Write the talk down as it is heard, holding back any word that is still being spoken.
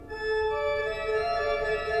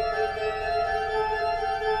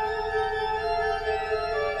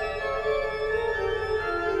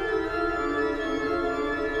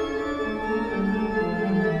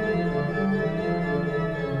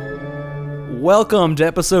Welcome to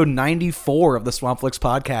episode 94 of the Swampflix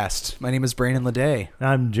podcast. My name is Brandon Leday.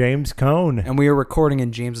 I'm James Cone. And we are recording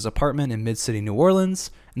in James's apartment in Mid-City, New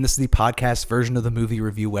Orleans. And this is the podcast version of the movie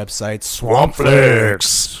review website,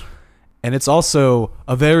 Swampflix. And it's also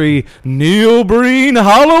a very Neil Breen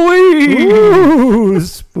Halloween. Ooh,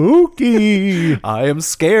 spooky. I am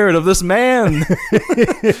scared of this man.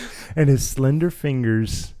 And his slender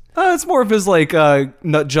fingers. It's more of his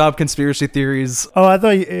nut job conspiracy theories. Oh, I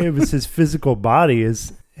thought it was his physical body,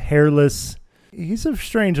 his hairless. He's a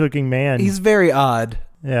strange looking man. He's very odd.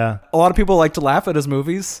 Yeah. A lot of people like to laugh at his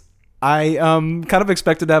movies. I kind of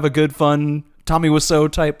expected to have a good, fun Tommy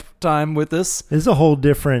Wiseau type time with this. There's a whole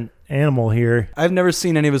different animal here. I've never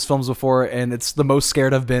seen any of his films before, and it's the most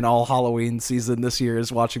scared I've been all Halloween season this year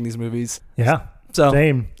is watching these movies. Yeah. So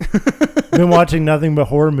same. Been watching nothing but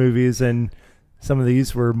horror movies, and some of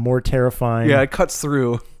these were more terrifying. Yeah, it cuts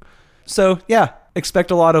through. So, yeah, expect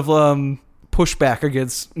a lot of pushback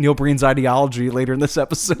against Neil Breen's ideology later in this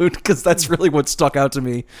episode, because that's really what stuck out to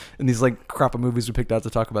me in these crop of movies we picked out to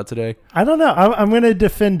talk about today. I don't know. I'm going to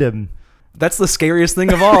defend him. That's the scariest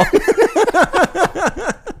thing of all.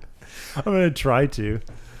 I'm going to try to.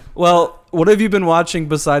 Well, what have you been watching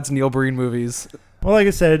besides Neil Breen movies? Well, like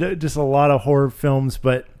I said, just a lot of horror films,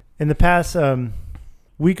 but in the past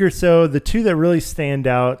week or so, the two that really stand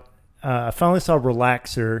out, I finally saw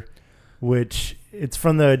Relaxer, which it's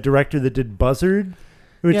from the director that did Buzzard.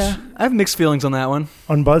 Which, yeah, I have mixed feelings on that one.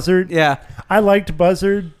 On Buzzard? Yeah. I liked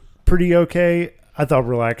Buzzard pretty okay. I thought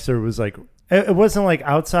Relaxer was it wasn't like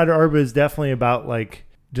outsider art, but it was definitely about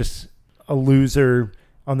just a loser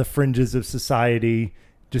on the fringes of society,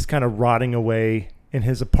 just kind of rotting away in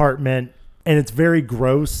his apartment. And it's very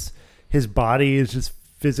gross. His body is just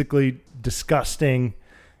physically disgusting.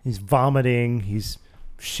 He's vomiting. He's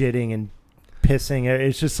shitting and pissing.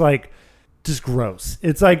 It's just gross.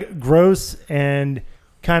 It's gross and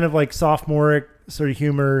kind of sophomoric sort of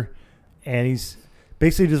humor. And he's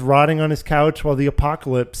basically just rotting on his couch while the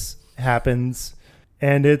apocalypse happens.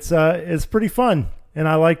 And it's pretty fun. And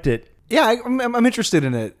I liked it. Yeah, I'm interested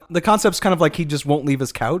in it. The concept's kind of he just won't leave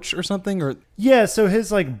his couch or something, or yeah. So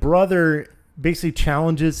his brother basically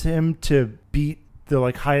challenges him to beat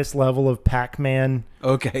the highest level of Pac-Man,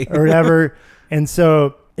 okay, or whatever. And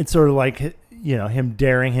so it's sort of him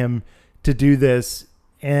daring him to do this,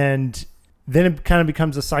 and then it kind of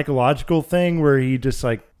becomes a psychological thing where he just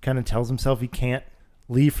kind of tells himself he can't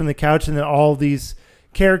leave from the couch, and then all these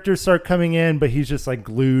characters start coming in, but he's just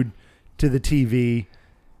glued to the TV.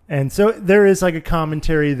 And so there is a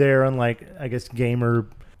commentary there on I guess gamer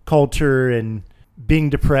culture and being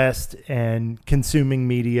depressed and consuming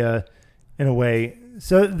media in a way.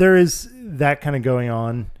 So there is that kind of going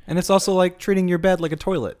on. And it's also treating your bed like a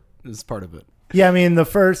toilet is part of it. Yeah, I mean, the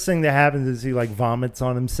first thing that happens is he vomits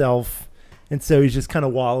on himself. And so he's just kind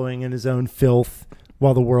of wallowing in his own filth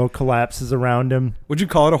while the world collapses around him. Would you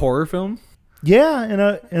call it a horror film?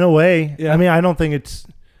 Yeah, in a way. Yeah. I mean, I don't think it's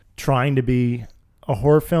trying to be a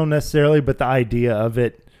horror film necessarily, but the idea of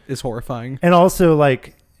it is horrifying. And also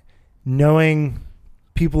knowing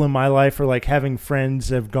people in my life or having friends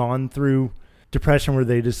that have gone through depression where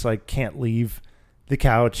they just can't leave the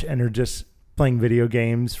couch and are just playing video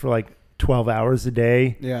games for 12 hours a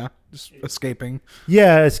day. Yeah, just escaping.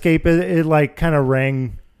 Yeah, escape. It kind of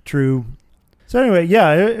rang true. So anyway,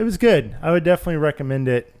 yeah, it was good. I would definitely recommend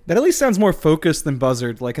it. That at least sounds more focused than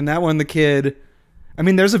Buzzard. In that one, the kid, I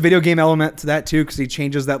mean, there's a video game element to that too, because he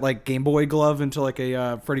changes that Game Boy glove into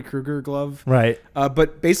a Freddy Krueger glove. Right.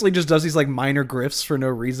 But basically just does these minor grifts for no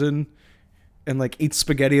reason, and eats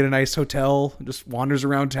spaghetti at a nice hotel, just wanders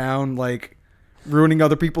around town, ruining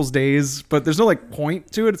other people's days. But there's no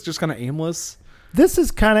point to it. It's just kind of aimless. This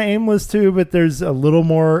is kind of aimless too, but there's a little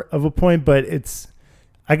more of a point. But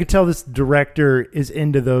I could tell this director is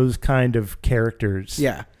into those kind of characters.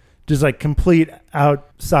 Yeah. Just complete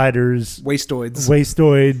outsiders.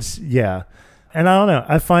 Wastoids. Yeah. And I don't know.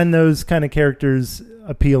 I find those kind of characters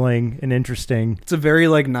appealing and interesting. It's a very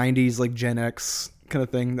 90s Gen X kind of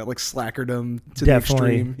thing, that slackerdom to the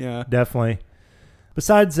extreme. Yeah. Definitely.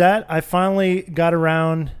 Besides that, I finally got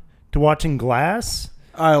around to watching Glass.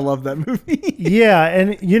 I love that movie. Yeah.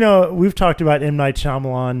 And, we've talked about M. Night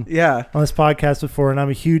Shyamalan on this podcast before, and I'm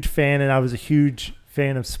a huge fan, and I was a huge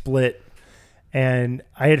fan of Split. And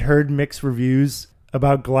I had heard mixed reviews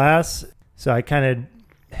about Glass, so I kind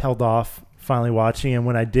of held off finally watching. And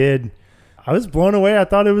when I did, I was blown away. I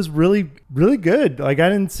thought it was really, really good. I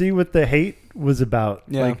didn't see what the hate was about.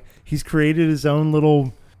 Yeah. He's created his own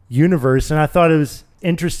little universe, and I thought it was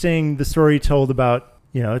interesting, the story he told about,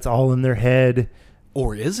 it's all in their head.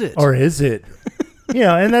 Or is it?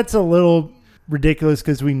 And that's a little ridiculous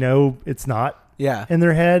because we know it's not in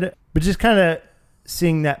their head, but just kind of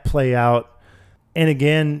seeing that play out. And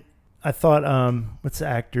again, I thought, what's the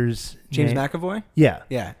actor's James name? McAvoy? Yeah.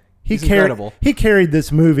 Yeah. He's incredible. He carried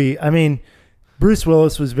this movie. I mean, Bruce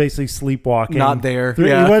Willis was basically sleepwalking. Not there. He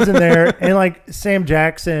wasn't there. And like Sam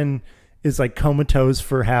Jackson is like comatose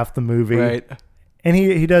for half the movie. Right. And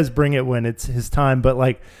he does bring it when it's his time. But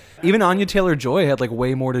like, even Anya Taylor-Joy had like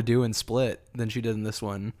way more to do in Split than she did in this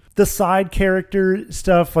one. The side character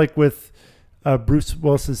stuff, like with Bruce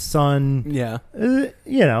Willis's son. Yeah. You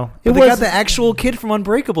know. But they got the actual kid from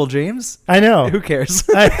Unbreakable, James. I know. Who cares?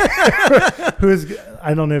 I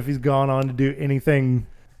don't know if he's gone on to do anything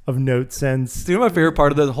of note since. Do you know what my favorite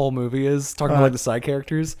part of the whole movie is? Talking about like the side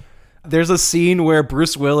characters. There's a scene where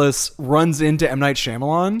Bruce Willis runs into M. Night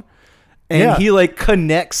Shyamalan and he like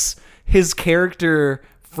connects his character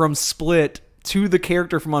from Split to the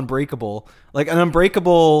character from Unbreakable. Like an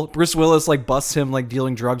Unbreakable, Bruce Willis like busts him like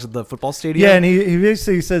dealing drugs at the football stadium. Yeah, and he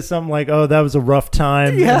basically says something like, "Oh, that was a rough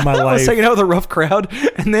time in my life. I was hanging out with a rough crowd."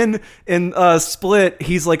 And then in Split,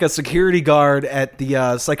 he's like a security guard at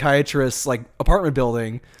the psychiatrist's like apartment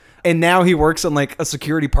building. And now he works in like a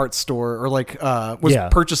security parts store or like was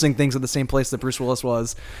purchasing things at the same place that Bruce Willis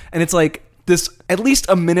was. And it's like this at least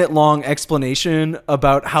a minute long explanation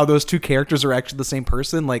about how those two characters are actually the same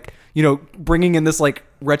person, like, you know, bringing in this like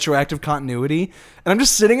retroactive continuity. And I'm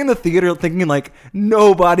just sitting in the theater thinking like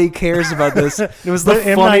nobody cares about this. It was the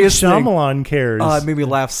funniest thing. Shyamalan cares. Oh, it made me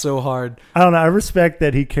laugh so hard. I don't know. I respect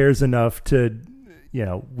that he cares enough to, you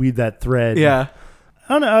know, weave that thread. Yeah.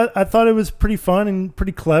 I don't know. I thought it was pretty fun and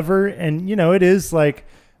pretty clever. And, you know, it is like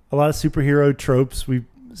a lot of superhero tropes we've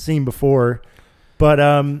seen before. But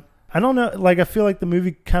I don't know. Like, I feel like the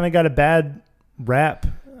movie kind of got a bad rap.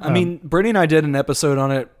 I mean, Brittany and I did an episode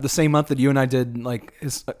on it the same month that you and I did like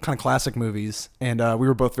his kind of classic movies. And we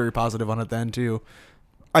were both very positive on it then, too.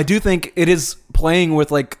 I do think it is playing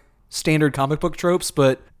with like standard comic book tropes,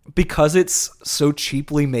 but because it's so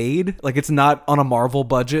cheaply made, like it's not on a Marvel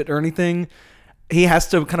budget or anything, he has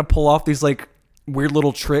to kind of pull off these like weird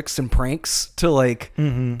little tricks and pranks to like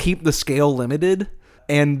keep the scale limited.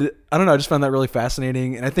 And I don't know, I just found that really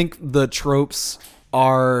fascinating. And I think the tropes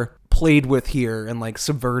are played with here and like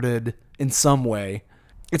subverted in some way.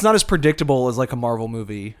 It's not as predictable as like a Marvel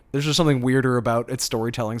movie. There's just something weirder about its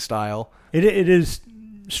storytelling style. It is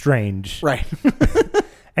strange. Right.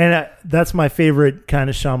 And that's my favorite kind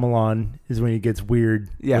of Shyamalan, is when he gets weird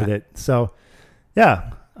with it. So,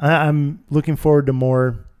 yeah, I'm looking forward to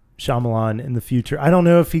more Shyamalan in the future. I don't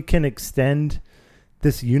know if he can extend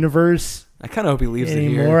this universe. I kind of hope he leaves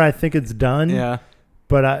anymore. it here. I think it's done. Yeah.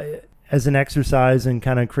 But as an exercise in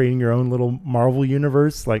kind of creating your own little Marvel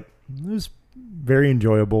universe, like, it was very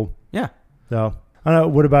enjoyable. Yeah. So, I don't know.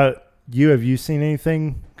 What about you? Have you seen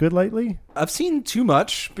anything good lately? I've seen too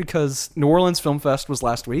much because New Orleans Film Fest was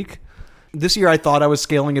last week. This year I thought I was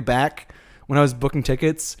scaling it back when I was booking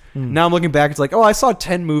tickets. Now I'm looking back, it's like, oh, I saw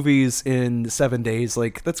 10 movies in 7 days.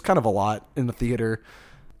 Like, that's kind of a lot in the theater.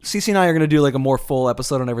 Cece and I are going to do like a more full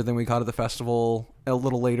episode on everything we caught at the festival a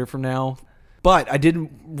little later from now. But I did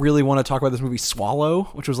really want to talk about this movie Swallow,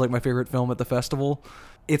 which was like my favorite film at the festival.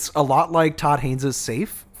 It's a lot like Todd Haynes'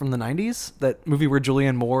 Safe from the 90s, that movie where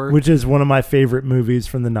Julianne Moore... Which is one of my favorite movies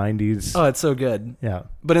from the 90s. Oh, it's so good. Yeah.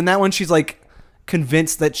 But in that one, she's like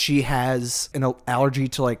convinced that she has an allergy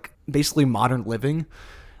to like basically modern living.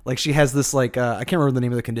 Like she has this like, I can't remember the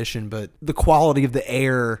name of the condition, but the quality of the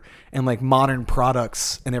air and like modern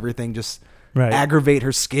products and everything just aggravate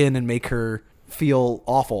her skin and make her feel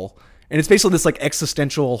awful. And it's basically this like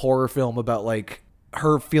existential horror film about like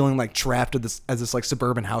her feeling like trapped as this like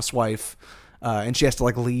suburban housewife. And she has to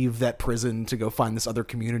like leave that prison to go find this other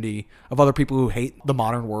community of other people who hate the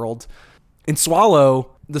modern world. In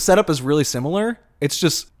Swallow, the setup is really similar. It's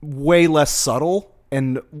just way less subtle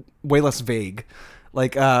and way less vague.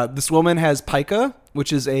 Like this woman has pica,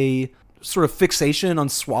 which is a sort of fixation on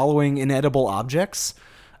swallowing inedible objects.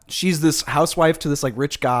 She's this housewife to this like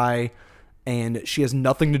rich guy, and she has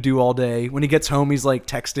nothing to do all day. When he gets home, he's like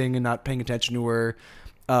texting and not paying attention to her.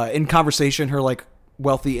 In conversation, her like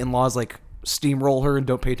wealthy in-laws like steamroll her and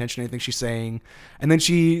don't pay attention to anything she's saying. And then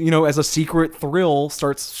she, you know, as a secret thrill,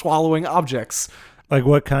 starts swallowing objects. Like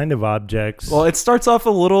what kind of objects? Well, it starts off a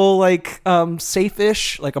little like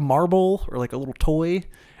safe-ish, like a marble or like a little toy.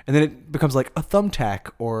 And then it becomes like a thumbtack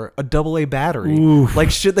or a AA battery. Oof. Like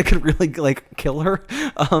shit that could really like kill her.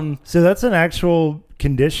 So that's an actual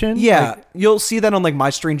condition? Yeah. Like, you'll see that on like My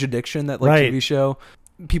Strange Addiction, that like Right. TV show.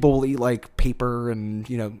 People will eat like paper and,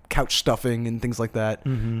 you know, couch stuffing and things like that.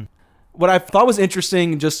 mm-hmm. What I thought was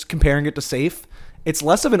interesting, just comparing it to Safe, it's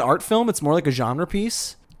less of an art film. It's more like a genre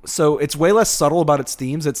piece. So it's way less subtle about its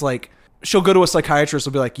themes. It's like she'll go to a psychiatrist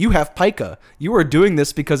and be like, you have pica. You are doing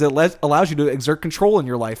this because it allows you to exert control in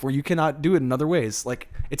your life where you cannot do it in other ways.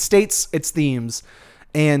 Like, it states its themes,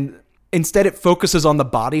 and instead it focuses on the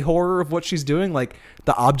body horror of what she's doing. Like,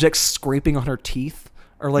 the objects scraping on her teeth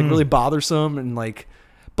are like really bothersome, and like,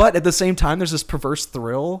 but at the same time, there's this perverse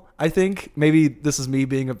thrill, I think. Maybe this is me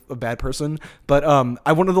being a bad person, but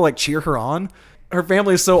I wanted to like cheer her on. Her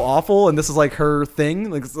family is so awful, and this is like her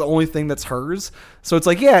thing. Like, it's the only thing that's hers. So it's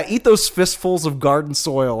like, yeah, eat those fistfuls of garden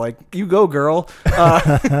soil. Like, you go, girl.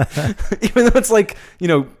 Even though it's like, you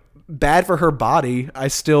know, bad for her body, I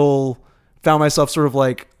still found myself sort of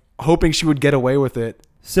like hoping she would get away with it.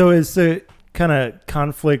 So is the kind of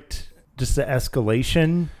conflict just the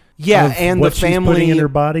escalation? Yeah, and what the family she's putting in her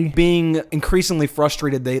body being increasingly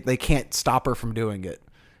frustrated, they can't stop her from doing it.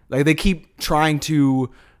 Like, they keep trying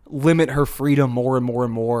to limit her freedom more and more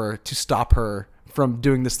and more to stop her from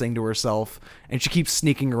doing this thing to herself, and she keeps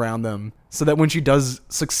sneaking around them so that when she does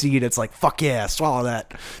succeed, it's like, fuck yeah, swallow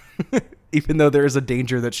that. Even though there is a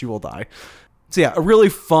danger that she will die. So yeah, a really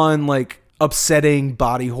fun, like, upsetting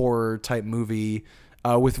body horror type movie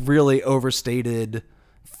with really overstated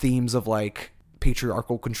themes of like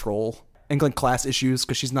patriarchal control and like class issues,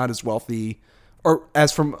 because she's not as wealthy or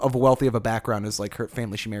as from of wealthy of a background as like her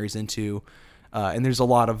family she marries into. And there's a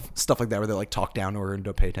lot of stuff like that where they like talk down to her and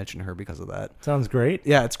don't pay attention to her because of that. Sounds great.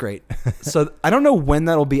 Yeah, it's great. So I don't know when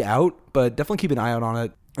that'll be out, but definitely keep an eye out on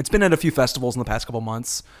it. It's been at a few festivals in the past couple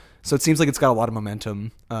months, so it seems like it's got a lot of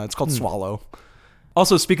momentum. It's called Swallow.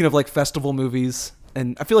 Also, speaking of like festival movies,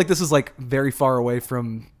 and I feel like this is like very far away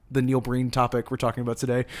from the Neil Breen topic we're talking about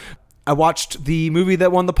today. I watched the movie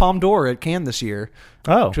that won the Palme d'Or at Cannes this year,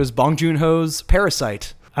 which was Bong Joon-ho's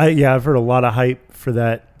Parasite. I've heard a lot of hype for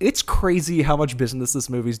that. It's crazy how much business this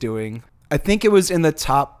movie's doing. I think it was in the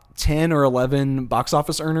top 10 or 11 box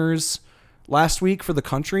office earners last week for the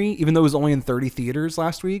country, even though it was only in 30 theaters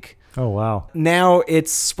last week. Oh, wow. Now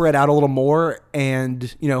it's spread out a little more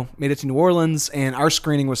and, you know, made it to New Orleans, and our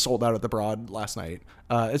screening was sold out at the Broad last night.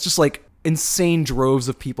 It's just like insane droves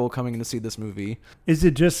of people coming in to see this movie. Is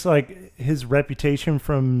it just like his reputation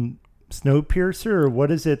from Snowpiercer, or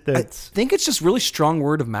what is it that's... I think it's just really strong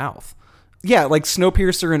word of mouth. Yeah, like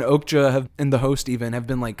Snowpiercer and Okja and The Host even have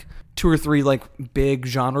been like 2 or 3 like big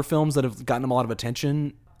genre films that have gotten him a lot of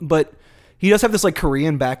attention. But he does have this like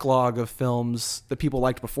Korean backlog of films that people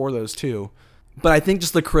liked before those too. But I think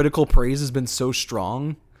just the critical praise has been so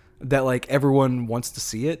strong that like everyone wants to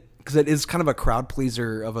see it, because it is kind of a crowd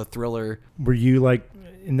pleaser of a thriller. Were you like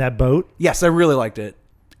in that boat? Yes, I really liked it.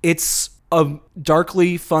 It's a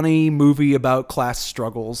darkly funny movie about class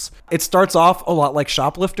struggles. It starts off a lot like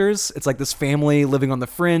Shoplifters. It's like this family living on the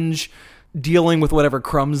fringe, dealing with whatever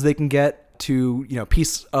crumbs they can get to, you know,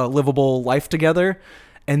 piece a livable life together.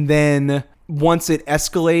 And then once it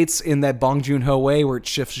escalates in that Bong Joon-ho way where it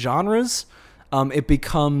shifts genres, it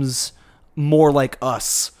becomes more like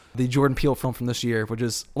Us, the Jordan Peele film from this year, which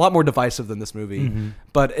is a lot more divisive than this movie. Mm-hmm.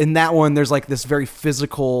 But in that one, there's like this very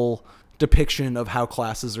physical depiction of how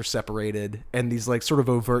classes are separated and these like sort of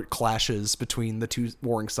overt clashes between the two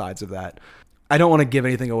warring sides of that. I don't want to give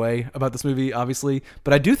anything away about this movie, obviously,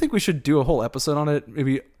 but I do think we should do a whole episode on it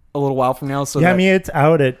maybe a little while from now. So yeah, I mean, it's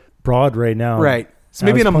out at Broad right now. Right. So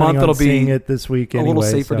maybe in a month it'll be it this week anyway, a little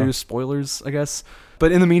safer to do spoilers, I guess.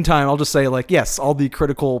 But in the meantime, I'll just say like, yes, all the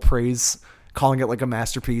critical praise, calling it like a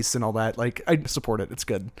masterpiece and all that. Like, I support it. It's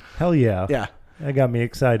good. Hell yeah. Yeah. That got me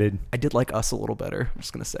excited. I did like Us a little better, I'm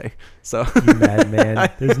just going to say. So you madman.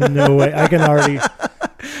 There's no way. I can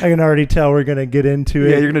already tell we're going to get into it.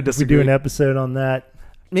 Yeah, you're going to disagree. We do an episode on that.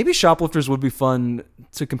 Maybe Shoplifters would be fun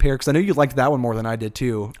to compare, because I know you liked that one more than I did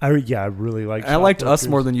too. I really liked Shoplifters. I liked Us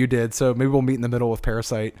more than you did, so maybe we'll meet in the middle with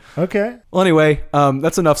Parasite. Okay. Well, anyway,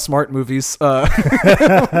 that's enough smart movies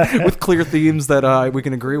with clear themes that we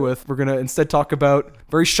can agree with. We're going to instead talk about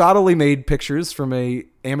very shoddily made pictures from a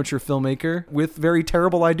amateur filmmaker with very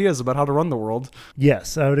terrible ideas about how to run the world.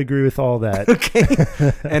 Yes, I would agree with all that. Okay.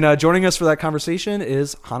 And joining us for that conversation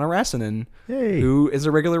is Hannah Rassinen, who is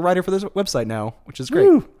a regular writer for this website now, which is great.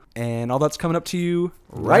 Woo. And all that's coming up to you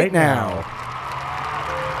right now.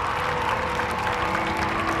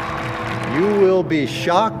 You will be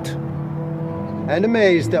shocked and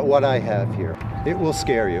amazed at what I have here. It will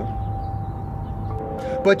scare you.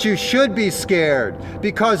 But you should be scared,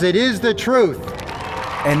 because it is the truth.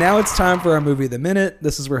 And now it's time for our Movie of the Minute.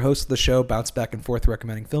 This is where hosts of the show bounce back and forth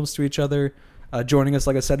recommending films to each other. Joining us,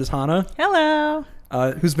 like I said, is Hannah. Hello.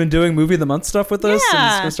 Who's been doing Movie of the Month stuff with us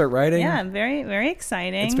and is going to start writing. Yeah, very, very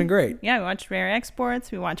exciting. It's been great. Yeah, we watched Rare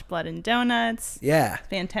Exports. We watched Blood and Donuts. Yeah.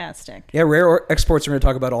 Fantastic. Yeah, Rare Exports we're going to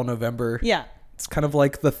talk about all November. Yeah. It's kind of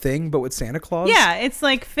like The Thing, but with Santa Claus. Yeah, it's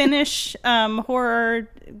like Finnish horror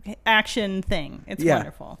action thing. It's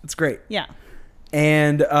wonderful. It's great. Yeah.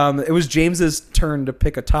 And it was James's turn to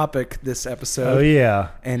pick a topic this episode. Oh, yeah.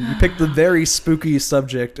 And you picked the very spooky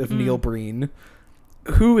subject of Neil Breen.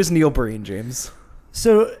 Who is Neil Breen, James?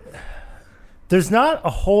 So there's not a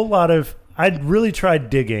whole lot of... I'd really tried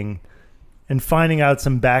digging and finding out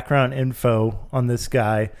some background info on this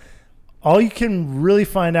guy. All you can really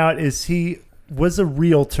find out is he was a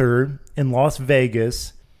realtor in Las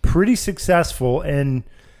Vegas, pretty successful, and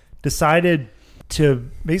decided to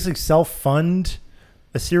basically self-fund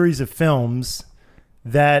a series of films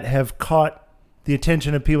that have caught the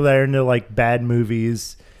attention of people that are into like bad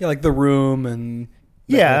movies. Yeah, like The Room and...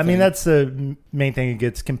 Yeah, I mean, that's the main thing it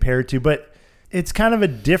gets compared to, but it's kind of a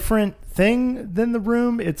different thing than The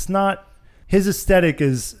Room. It's not... His aesthetic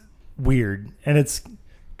is weird, and it's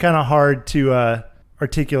kind of hard to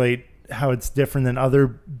articulate how it's different than other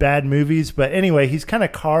bad movies. But anyway, he's kind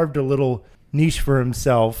of carved a little niche for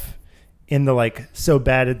himself in the like so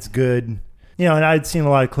bad it's good. You know, and I'd seen a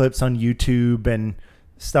lot of clips on YouTube and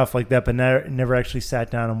stuff like that, but never actually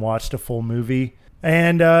sat down and watched a full movie.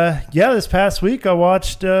 And this past week I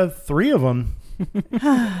watched 3 of them.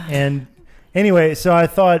 And anyway, so I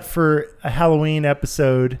thought for a Halloween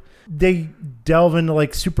episode, they delve into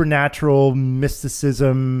like supernatural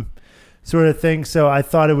mysticism sort of thing. So I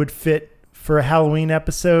thought it would fit for a Halloween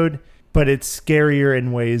episode, but it's scarier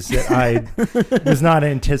in ways that I was not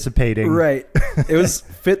anticipating. Right. It was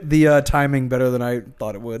fit the timing better than I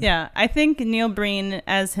thought it would. Yeah, I think Neil Breen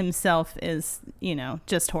as himself is,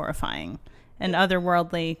 just horrifying and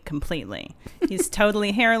otherworldly completely. He's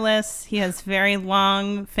totally hairless. He has very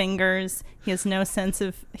long fingers. He has no sense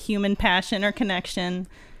of human passion or connection.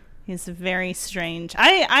 He's very strange.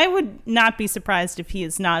 I would not be surprised if he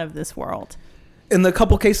is not of this world. In the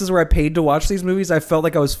couple cases where I paid to watch these movies, I felt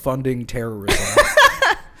like I was funding terrorism.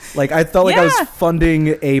 Like I felt like I was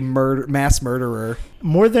funding a mass murderer.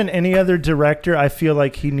 More than any other director, I feel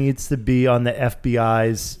like he needs to be on the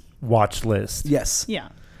FBI's watch list. Yes. Yeah.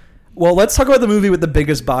 Well, let's talk about the movie with the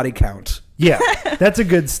biggest body count. Yeah, that's a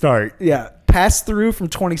good start. Yeah. Pass Through from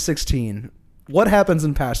 2016. What happens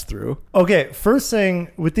in Pass Through? Okay, first thing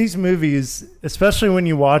with these movies, especially when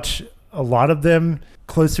you watch a lot of them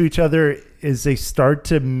close to each other, is they start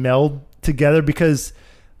to meld together because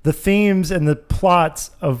the themes and the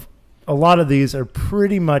plots of a lot of these are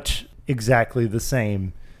pretty much exactly the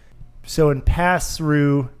same. So in Pass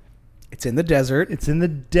Through, it's in the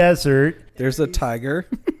desert. There's a tiger.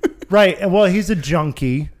 Right. And well, he's a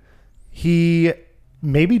junkie. He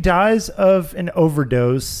maybe dies of an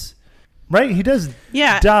overdose. Right? He does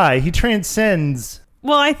die. He transcends.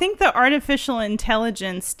 Well, I think the artificial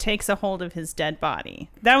intelligence takes a hold of his dead body.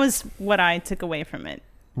 That was what I took away from it.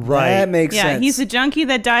 Right. That makes sense. Yeah, he's a junkie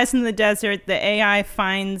that dies in the desert. The AI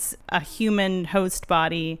finds a human host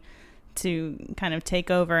body to kind of take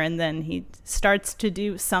over, and then he starts to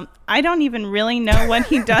do some... I don't even really know what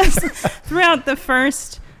he does throughout the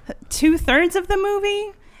first 2/3 of the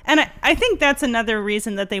movie. And I think that's another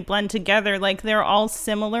reason that they blend together. Like, they're all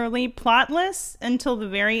similarly plotless until the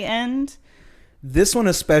very end. This one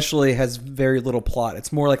especially has very little plot.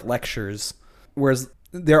 It's more like lectures. Whereas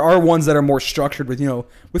there are ones that are more structured with,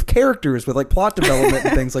 with characters, with like plot development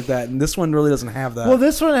and things like that. And this one really doesn't have that. Well,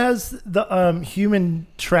 this one has the human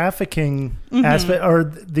trafficking aspect, or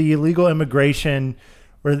the illegal immigration,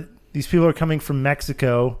 where these people are coming from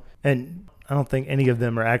Mexico, and I don't think any of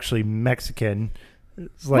them are actually Mexican.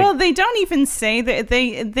 Well, they don't even say that.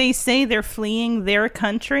 They say they're fleeing their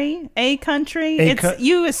country, a country.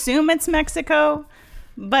 You assume it's Mexico,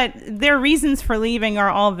 but their reasons for leaving are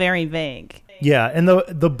all very vague. Yeah, and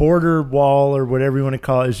the border wall, or whatever you want to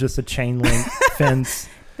call it, is just a chain link fence.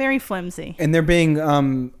 Very flimsy. And they're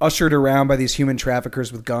being ushered around by these human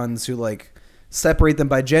traffickers with guns who like separate them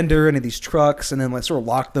by gender into these trucks, and then like sort of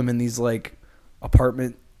lock them in these like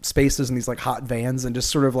apartment spaces and these like hot vans, and just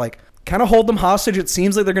sort of like kind of hold them hostage. It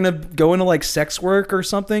seems like they're gonna go into like sex work or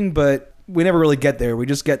something, but we never really get there. We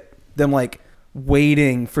just get them like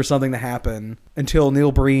waiting for something to happen until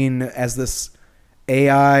Neil Breen, as this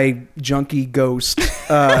AI junkie ghost,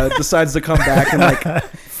 decides to come back and like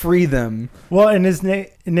free them. Well, and his name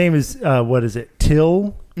is what is it?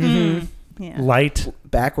 Till? Mm-hmm. Yeah. Light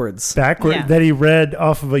backwards. Yeah. That he read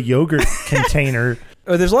off of a yogurt container.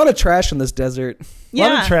 Oh, there's a lot of trash in this desert. A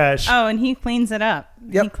lot of trash. Oh, and he cleans it up.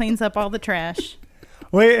 Yep. He cleans up all the trash.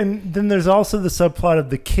 Wait, and then there's also the subplot of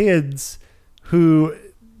the kids who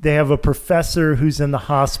they have a professor who's in the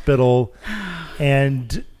hospital,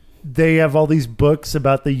 and they have all these books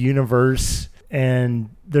about the universe, and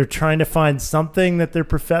they're trying to find something that their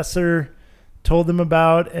professor told them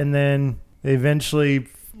about, and then they eventually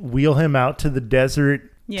wheel him out to the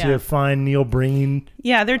desert to find Neil Breen.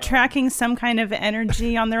 Yeah, they're tracking some kind of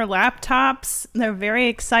energy on their laptops. They're very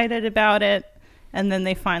excited about it. And then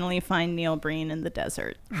they finally find Neil Breen in the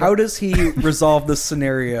desert. How does he resolve this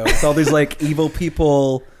scenario with all these like evil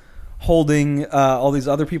people holding all these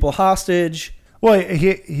other people hostage? Well,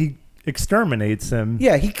 he exterminates them.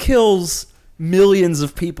 Yeah, he kills millions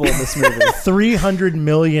of people in this movie. 300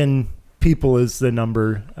 million people is the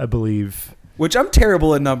number, I believe. Which I'm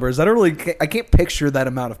terrible at numbers. I can't picture that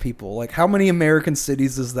amount of people. Like, how many American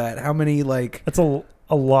cities is that? How many, like... That's a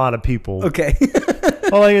lot of people. Okay.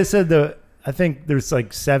 Well, like I said, I think there's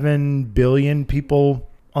like 7 billion people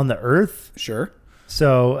on the earth. Sure.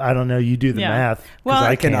 So, I don't know. You do the math. Well,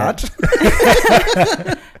 I cannot.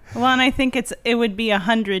 Well, and I think it would be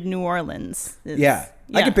 100 New Orleans. Yeah.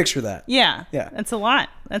 I can picture that. Yeah. Yeah. That's a lot.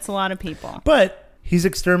 That's a lot of people. But he's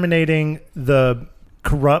exterminating the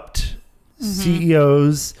corrupt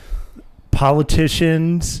CEOs,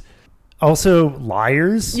 politicians, also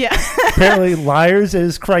liars. Yeah. Apparently liars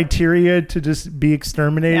is criteria to just be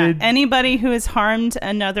exterminated. Yeah. Anybody who has harmed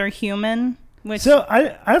another human. So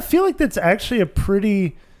I feel like that's actually a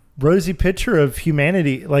pretty rosy picture of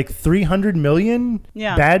humanity. Like 300 million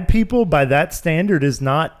bad people by that standard is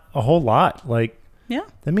not a whole lot. Like,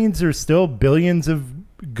 that means there's still billions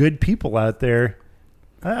of good people out there.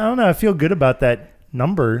 I don't know. I feel good about that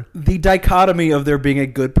number. The dichotomy of there being a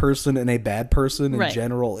good person and a bad person in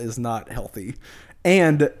general is not healthy.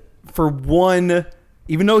 And for one,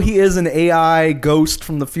 even though he is an AI ghost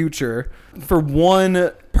from the future, for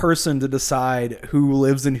one person to decide who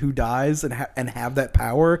lives and who dies and have that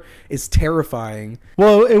power is terrifying.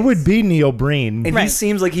 Well, it would be Neil Breen. And he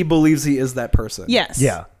seems like he believes he is that person. Yes.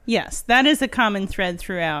 Yeah. Yes. That is a common thread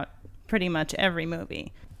throughout pretty much every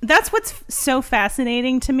movie. That's what's so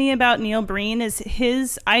fascinating to me about Neil Breen is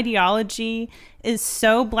his ideology is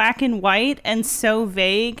so black and white and so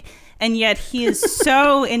vague, and yet he is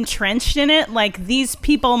so entrenched in it. Like, these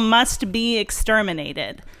people must be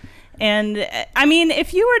exterminated. And I mean,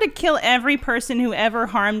 if you were to kill every person who ever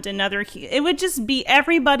harmed another, it would just be,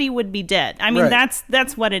 everybody would be dead. I mean,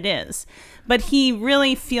 that's what it is. But he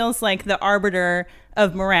really feels like the arbiter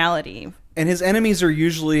of morality. And his enemies are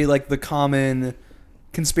usually like the common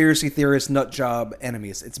conspiracy theorist nut job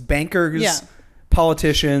enemies. It's bankers,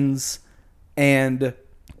 politicians, and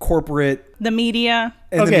corporate, the media.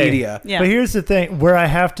 And the media. Yeah. But here's the thing where I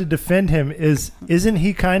have to defend him isn't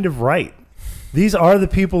he kind of right? These are the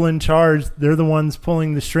people in charge. They're the ones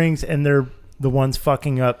pulling the strings, and they're the ones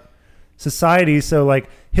fucking up society. So, like,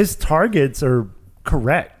 his targets are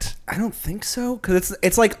correct. I don't think so, because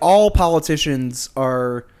it's like all politicians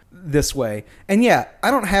are this way. And yeah,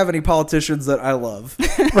 I don't have any politicians that I love,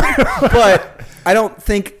 but I don't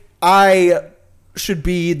think I should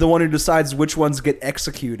be the one who decides which ones get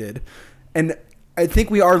executed. And I think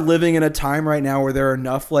we are living in a time right now where there are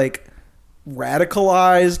enough like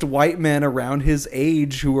radicalized white men around his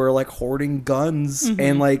age who are like hoarding guns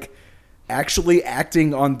and like actually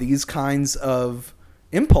acting on these kinds of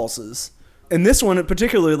impulses. And this one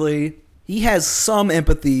particularly, he has some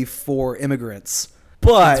empathy for immigrants.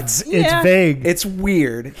 But it's vague. It's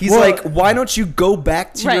weird. He's like, why don't you go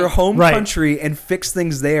back to your home country and fix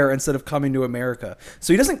things there instead of coming to America?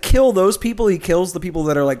 So he doesn't kill those people. He kills the people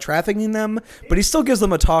that are like trafficking them, but he still gives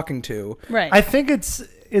them a talking to. Right. I think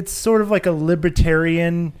it's sort of like a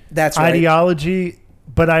libertarian That's ideology,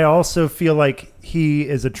 but I also feel like he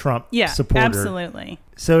is a Trump supporter. Absolutely.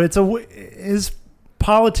 So it's his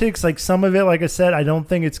politics, like some of it, like I said, I don't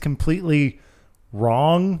think it's completely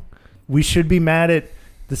wrong. We should be mad at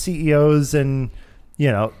the CEOs and,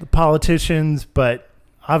 the politicians, but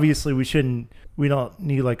obviously we don't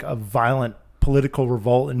need like a violent political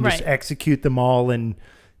revolt and just execute them all and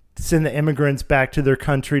send the immigrants back to their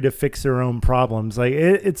country to fix their own problems. Like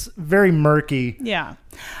it's very murky. Yeah.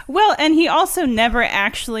 Well, and he also never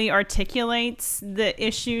actually articulates the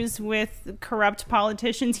issues with corrupt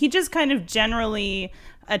politicians. He just kind of generally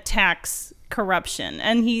attacks corruption.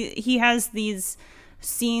 And he has these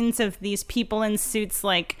scenes of these people in suits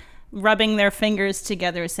like rubbing their fingers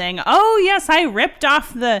together saying, oh yes, I ripped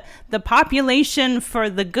off the population for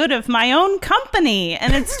the good of my own company.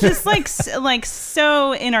 And it's just like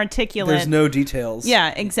so inarticulate. There's no details.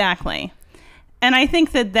 Yeah, exactly. And I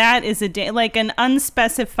think that is like an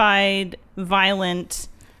unspecified violent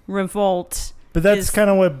revolt. But that's kind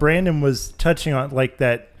of what Brandon was touching on, like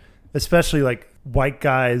that, especially like white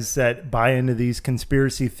guys that buy into these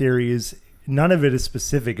conspiracy theories. None of it is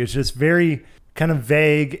specific. It's just very kind of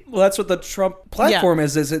vague. Well, that's what the Trump platform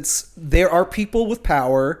is it's there are people with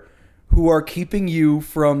power who are keeping you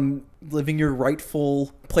from living your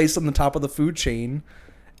rightful place on the top of the food chain,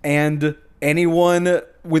 and anyone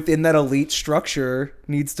within that elite structure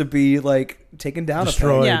needs to be like taken down,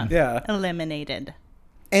 Destroyed. yeah, Eliminated.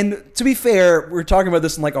 And to be fair, we're talking about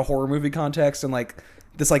this in like a horror movie context and like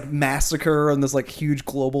this like massacre on this like huge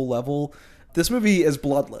global level. This movie is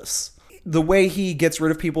bloodless. The way he gets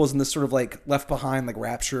rid of people is in this sort of like Left Behind, like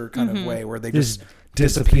Rapture kind of way where they just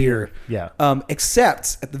disappear. Yeah.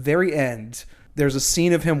 Except at the very end, there's a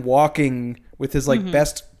scene of him walking with his like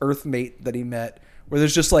best Earth mate that he met, where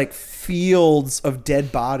there's just like fields of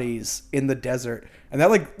dead bodies in the desert, and that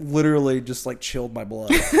like literally just like chilled my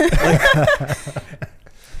blood.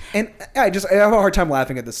 And I have a hard time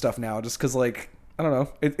laughing at this stuff now, just because like I don't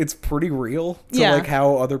know, it's pretty real to like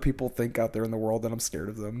how other people think out there in the world, and I'm scared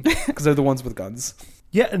of them because they're the ones with guns.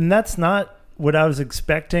 Yeah, and that's not what I was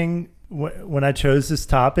expecting when I chose this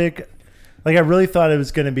topic. Like I really thought it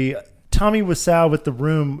was going to be Tommy Wiseau with The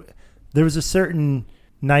Room. There was a certain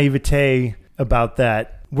naivete about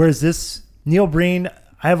that, whereas this Neil Breen,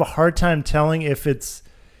 I have a hard time telling if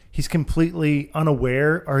he's completely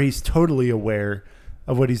unaware or he's totally aware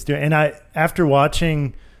of what he's doing. And after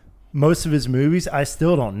watching most of his movies, I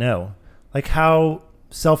still don't know. Like, how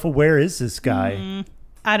self-aware is this guy?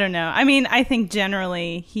 I don't know. I mean, I think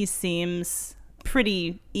generally he seems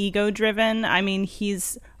pretty ego-driven. I mean,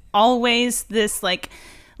 he's always this like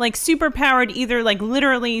super-powered, either like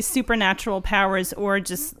literally supernatural powers or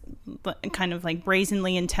just kind of like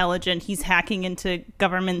brazenly intelligent. He's hacking into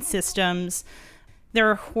government systems. There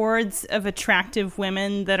are hordes of attractive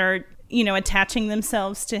women that are, attaching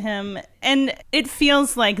themselves to him. And it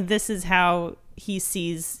feels like this is how he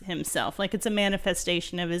sees himself. Like it's a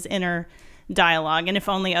manifestation of his inner dialogue. And if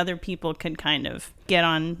only other people could kind of get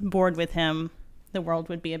on board with him, the world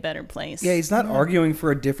would be a better place. Yeah, he's not arguing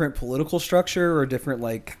for a different political structure or a different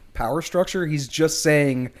like power structure. He's just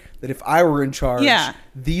saying that if I were in charge,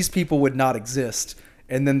 these people would not exist,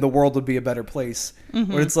 and then the world would be a better place.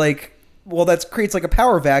 But it's like, well, that creates like a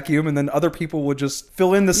power vacuum, and then other people would just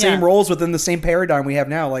fill in the same roles within the same paradigm we have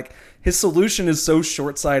now. Like his solution is so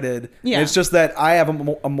short-sighted. Yeah. And it's just that I have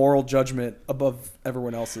a moral judgment above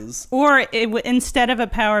everyone else's. Or instead of a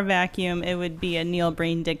power vacuum, it would be a Neil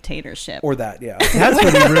Breen dictatorship. Or that, yeah.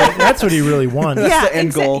 That's what he really wants. That's the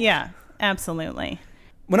end goal. Yeah, absolutely.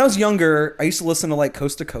 When I was younger, I used to listen to like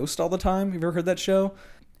Coast to Coast all the time. Have you ever heard that show?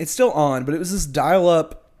 It's still on, but it was this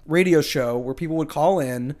dial-up radio show where people would call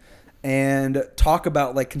in and talk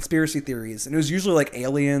about like conspiracy theories, and it was usually like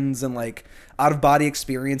aliens and like out-of-body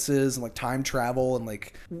experiences and like time travel and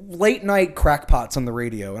like late night crackpots on the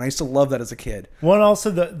radio, and I used to love that as a kid. Well, and also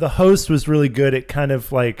the host was really good at kind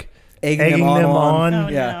of like egging them on. Oh,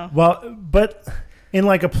 yeah. No. Well, but in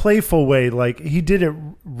like a playful way, like he did it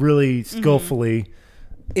really skillfully.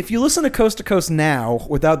 If you listen to Coast now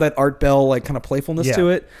without that Art Bell like kind of playfulness to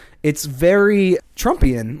it, it's very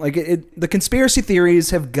Trumpian. Like the conspiracy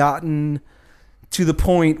theories have gotten to the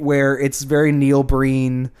point where it's very Neil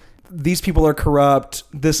Breen. These people are corrupt.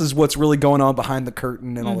 This is what's really going on behind the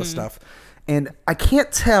curtain and all this stuff. And I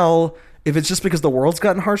can't tell if it's just because the world's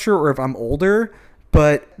gotten harsher or if I'm older,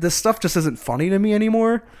 but this stuff just isn't funny to me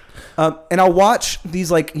anymore. And I'll watch these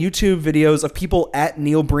like YouTube videos of people at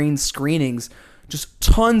Neil Breen screenings, just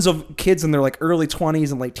tons of kids in their like early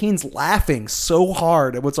 20s and late teens laughing so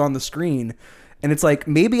hard at what's on the screen. And it's like,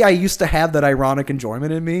 maybe I used to have that ironic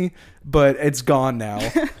enjoyment in me, but it's gone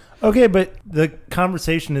now. Okay, but the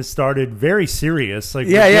conversation has started very serious. Like,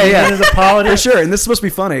 yeah. Into the politics. For sure, and this is supposed to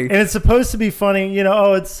be funny. And it's supposed to be funny.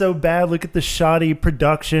 Oh, it's so bad. Look at the shoddy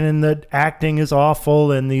production, and the acting is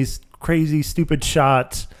awful, and these crazy, stupid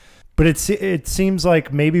shots. But it seems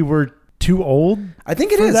like maybe we're too old. I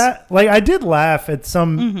think it is. That. Like, I did laugh at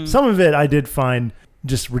some of it. I did find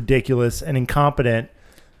just ridiculous and incompetent.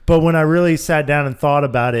 But when I really sat down and thought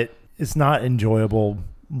about it, it's not enjoyable,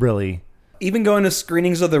 really. Even going to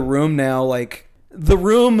screenings of The Room now, like, The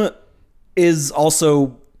Room is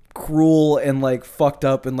also cruel and, like, fucked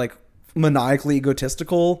up and, like, maniacally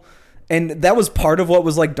egotistical. And that was part of what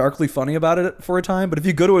was, like, darkly funny about it for a time. But if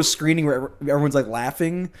you go to a screening where everyone's, like,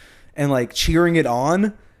 laughing and, like, cheering it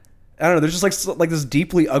on, I don't know, there's just, like this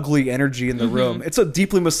deeply ugly energy in the room. It's a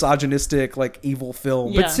deeply misogynistic, like, evil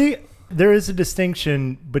film. But see, there is a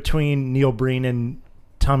distinction between Neil Breen and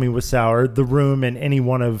Tommy Wiseau, The Room, and any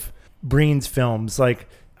one of Breen's films. Like,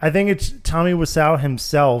 I think it's Tommy Wiseau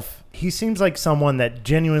himself. He seems like someone that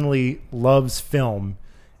genuinely loves film.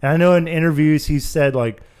 And I know in interviews he's said,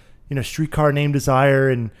 like, Streetcar Named Desire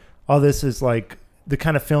and all this is like the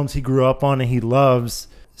kind of films he grew up on and he loves.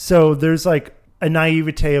 So there's like a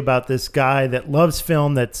naivete about this guy that loves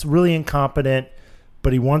film, that's really incompetent,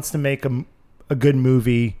 but he wants to make a good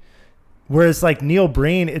movie. Whereas like Neil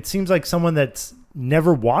Breen, it seems like someone that's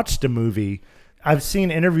never watched a movie. I've seen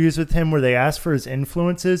interviews with him where they ask for his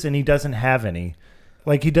influences and he doesn't have any.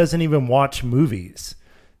 Like he doesn't even watch movies.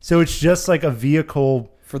 So it's just like a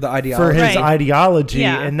vehicle for the ideology. For his Right. ideology.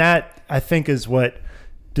 Yeah. And that I think is what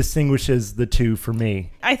distinguishes the two for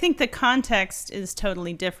me. I think the context is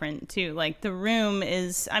totally different too. Like The Room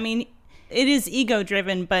is, I mean, it is ego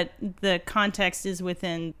driven, but the context is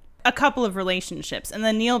within a couple of relationships. And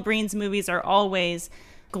then Neil Breen's movies are always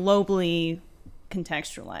globally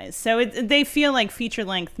contextualized. So they feel like feature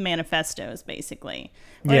length manifestos, basically.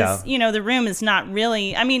 Whereas, you know, The Room is not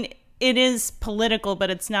really, I mean, it is political, but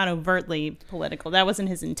it's not overtly political. That wasn't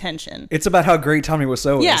his intention. It's about how great Tommy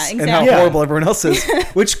Wiseau is. Yeah, exactly. And how Yeah. horrible everyone else is.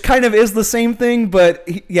 Which kind of is the same thing, but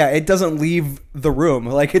it doesn't leave the room.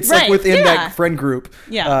 Like, it's like Right, within yeah. that friend group.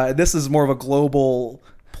 Yeah. This is more of a global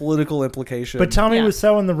political implication. But Tommy Yeah.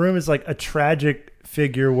 Wiseau in The Room is like a tragic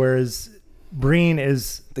figure, whereas Breen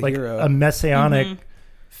is The like hero. a messianic Mm-hmm.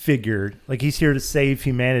 figure. Like he's here to save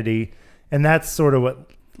humanity. And that's sort of what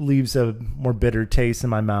leaves a more bitter taste in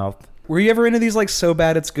my mouth. Were you ever into these, like, so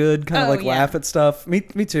bad it's good, kind of Oh, like yeah. laugh at stuff? Me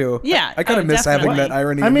too. Yeah. I kind of Oh, miss having definitely. that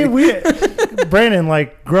irony. I in mean, me. Brandon,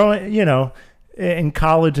 like growing, you know, in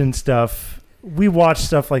college and stuff, we watch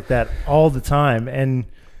stuff like that all the time. And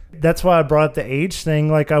that's why I brought up the age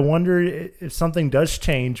thing. Like, I wonder if something does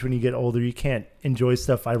change when you get older. You can't enjoy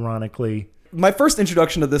stuff ironically. My first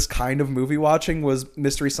introduction to this kind of movie watching was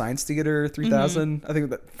Mystery Science Theater 3000. I think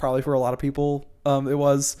that probably for a lot of people it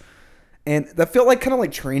was. And that felt like kind of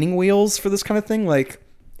like training wheels for this kind of thing. Like,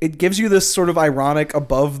 it gives you this sort of ironic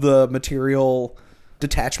above the material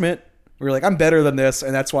detachment where you're like, I'm better than this,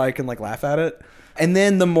 and that's why I can like laugh at it. And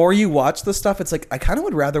then the more you watch the stuff, it's like, I kind of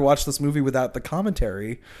would rather watch this movie without the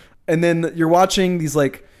commentary. And then you're watching these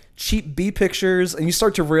like cheap B pictures, and you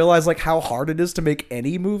start to realize like how hard it is to make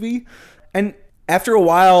any movie. And after a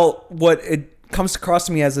while, what it comes across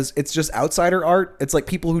to me as is it's just outsider art. It's like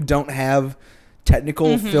people who don't have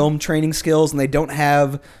technical film training skills, and they don't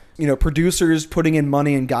have, you know, producers putting in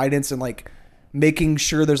money and guidance and like making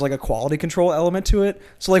sure there's like a quality control element to it.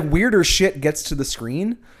 So like weirder shit gets to the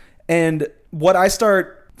screen. And what I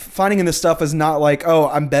start finding in this stuff is not like, oh,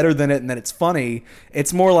 I'm better than it and then it's funny.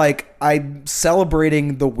 It's more like I'm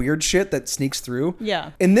celebrating the weird shit that sneaks through.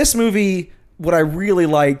 Yeah. In this movie, what I really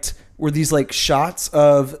liked were these like shots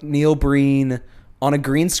of Neil Breen on a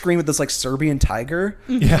green screen with this like Serbian tiger.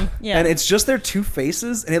 Yeah. Yeah. And it's just their two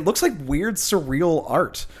faces, and it looks like weird surreal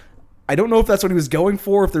art. I don't know if that's what he was going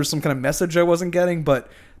for, if there's some kind of message I wasn't getting,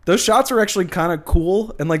 but those shots are actually kind of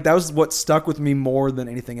cool, and like that was what stuck with me more than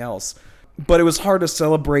anything else. But it was hard to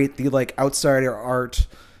celebrate the like outsider art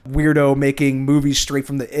weirdo making movies straight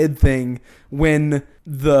from the id thing when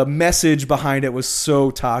the message behind it was so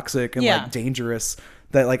toxic and Yeah. like dangerous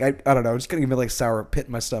that like I don't know, I'm just getting a like sour pit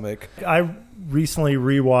in my stomach. I recently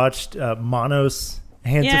rewatched Manos,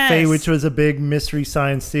 Hands of Yes. Fate, which was a big Mystery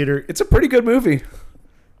Science Theater. It's a pretty good movie.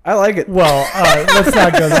 I like it. Well, let's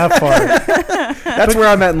not go that far. That's where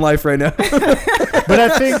I'm at in life right now. But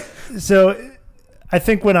I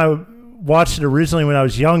think when I watched it originally when I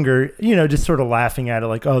was younger, you know, just sort of laughing at it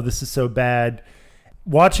like, oh, this is so bad.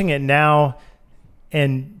 Watching it now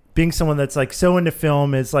and being someone that's like so into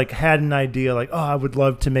film is like had an idea like, oh, I would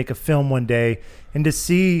love to make a film one day. And to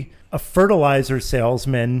see a fertilizer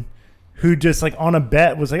salesman who just like on a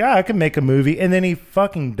bet was like, I can make a movie. And then he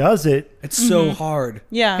fucking does it. It's so hard.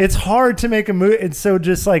 Yeah. It's hard to make a movie. And so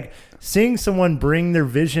just like seeing someone bring their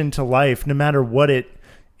vision to life, no matter what it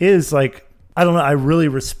is, like, I don't know. I really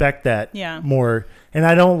respect that more. And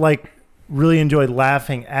I don't like really enjoy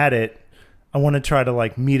laughing at it. I want to try to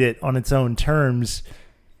like meet it on its own terms.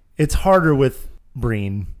 It's harder with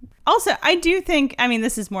Breen. Also, I do think, I mean,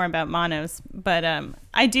 this is more about Manos, but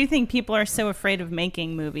I do think people are so afraid of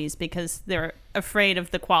making movies because they're afraid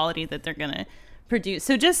of the quality that they're going to produce.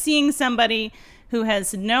 So just seeing somebody who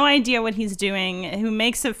has no idea what he's doing, who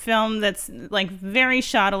makes a film that's like very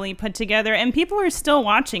shoddily put together, and people are still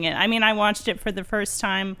watching it. I mean, I watched it for the first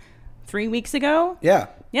time 3 weeks ago. Yeah.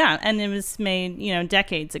 Yeah, and it was made, you know,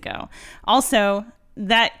 decades ago. Also,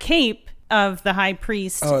 that cape of the high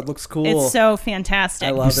priest. Oh, it looks cool. It's so fantastic.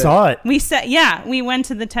 I love You it. saw it. We went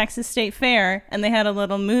to the Texas State Fair and they had a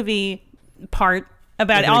little movie part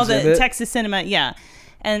about Like an all the exhibit? Texas cinema. Yeah.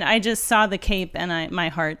 And I just saw the cape and my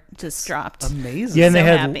heart just dropped. Amazing. Yeah, and they So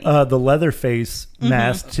had happy. the Leatherface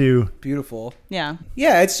mask too. Beautiful. Yeah.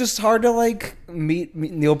 Yeah, it's just hard to like meet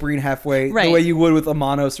Neil Breen halfway the Right. way you would with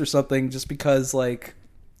Amanos or something, just because like,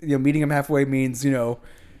 you know, meeting him halfway means, you know,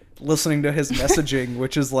 listening to his messaging,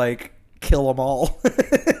 which is like kill them all.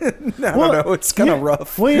 I don't know. It's kind of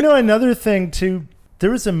rough. Well, you know, another thing too,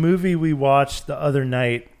 There was a movie we watched the other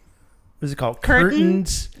night. What was it called?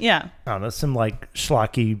 Curtains? Yeah. I don't know, some like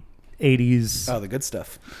schlocky 80s. Oh, the good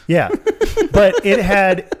stuff. Yeah. But it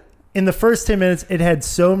had, in the first 10 minutes, it had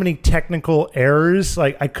so many technical errors.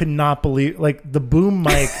 Like, I could not believe, like, the boom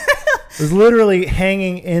mic was literally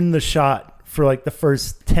hanging in the shot for like the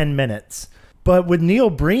first 10 minutes. But with Neil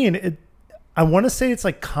Breen, I want to say it's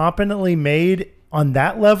like competently made on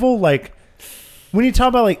that level. Like, when you talk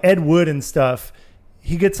about like Ed Wood and stuff,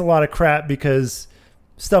 he gets a lot of crap because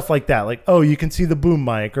stuff like that. Like, oh, you can see the boom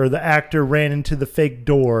mic, or the actor ran into the fake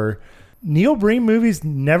door. Neil Breen movies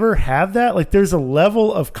never have that. Like, there's a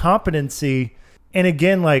level of competency. And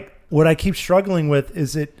again, like, what I keep struggling with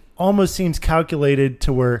is it almost seems calculated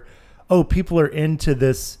to where, oh, people are into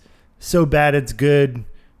this so bad it's good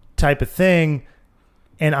type of thing,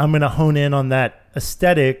 and I'm going to hone in on that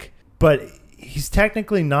aesthetic. But he's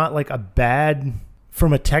technically not like a bad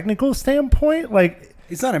from a technical standpoint. Like,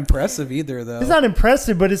 He's not impressive either, though. it's not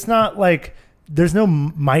impressive, but it's not like there's no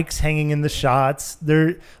mics hanging in the shots.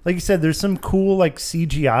 There, like you said, there's some cool like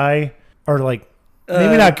CGI or like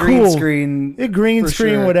maybe not green cool screen. green for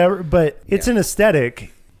screen, sure. whatever. But it's Yeah. an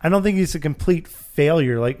aesthetic. I don't think he's a complete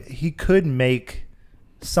failure. Like, he could make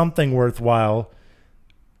something worthwhile,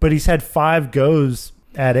 but he's had 5 goes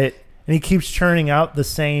at it, and he keeps churning out the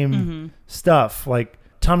same stuff. Like,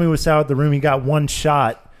 Tommy Wiseau at The Room, he got 1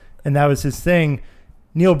 shot, and that was his thing.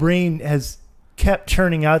 Neil Breen has kept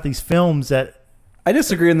churning out these films that... I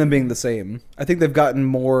disagree on them being the same. I think they've gotten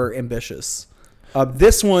more ambitious.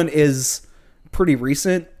 This one is pretty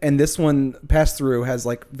recent, and this one, Pass Through, has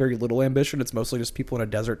like very little ambition. It's mostly just people in a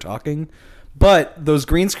desert talking. But those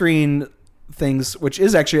green screen things, which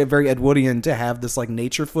is actually very Ed Woodian to have this like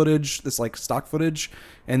nature footage, this like stock footage,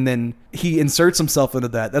 and then he inserts himself into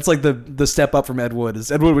that. That's like the step up from Ed Wood.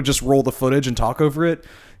 Is Ed Wood would just roll the footage and talk over it.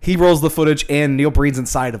 He rolls the footage and Neil Breen's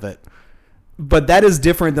inside of it. But that is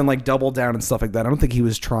different than like Double Down and stuff like that. I don't think he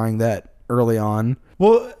was trying that early on.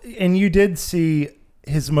 Well, and you did see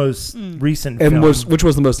his most recent film. Which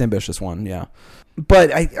was the most ambitious one, yeah.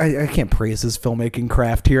 But I can't praise his filmmaking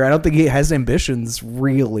craft here. I don't think he has ambitions,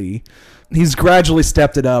 really. He's gradually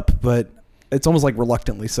stepped it up, but it's almost like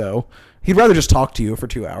reluctantly so. He'd rather just talk to you for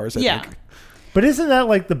 2 hours, I think. But isn't that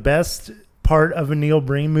like the best part of a Neil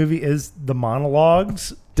Breen movie is the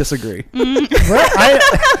monologues? Disagree. Well, I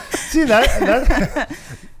see that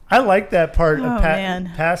I like that part of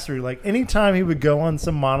Pass Through. Like, anytime he would go on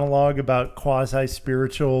some monologue about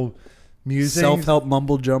quasi-spiritual music, Self-help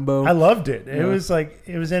mumble jumbo. I loved it. It was like,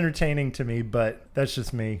 it was entertaining to me, but that's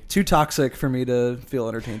just me. Too toxic for me to feel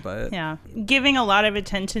entertained by it. Yeah. Giving a lot of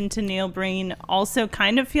attention to Neil Breen also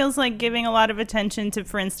kind of feels like giving a lot of attention to,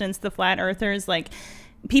 for instance, the Flat Earthers. Like,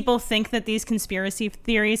 people think that these conspiracy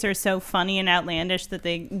theories are so funny and outlandish that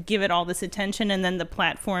they give it all this attention, and then the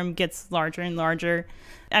platform gets larger and larger.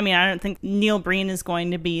 I mean, I don't think Neil Breen is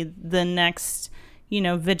going to be the next,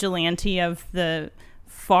 vigilante of the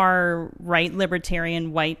far right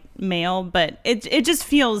libertarian white male, but it just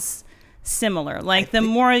feels similar. Like, the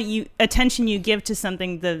more attention you give to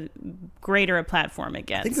something, the greater a platform it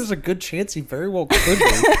gets. I think there's a good chance he very well could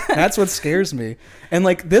be. That's what scares me. And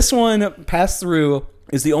like, this one, Pass Through,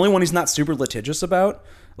 is the only one he's not super litigious about.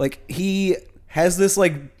 Like, he has this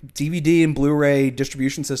like DVD and Blu-ray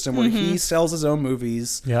distribution system where he sells his own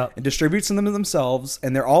movies and distributes them to themselves,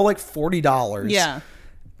 and they're all like $40. Yeah.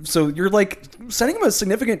 So you're like sending him a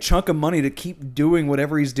significant chunk of money to keep doing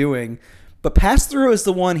whatever he's doing. But Pass Through is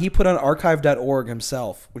the one he put on archive.org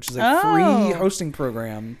himself, which is a free hosting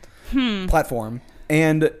program platform.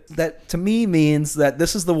 And that, to me, means that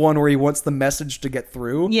this is the one where he wants the message to get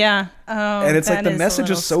through. Yeah. Oh, and it's like the is message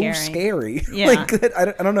is so scary. Yeah. Like,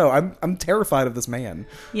 I don't know. I'm terrified of this man.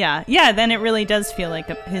 Yeah. Yeah. Then it really does feel like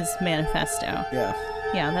his manifesto. Yeah.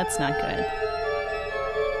 Yeah. That's not good.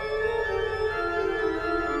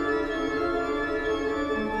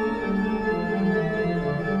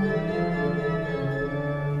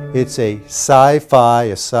 It's a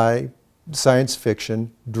sci-fi, science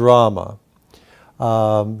fiction drama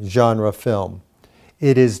genre film.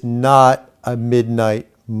 It is not a midnight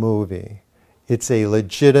movie. It's a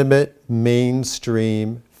legitimate,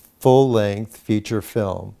 mainstream, full-length feature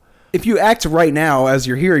film. If you act right now as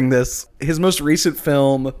you're hearing this, his most recent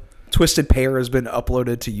film, Twisted Pair, has been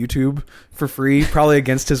uploaded to YouTube for free, probably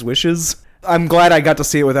against his wishes. I'm glad I got to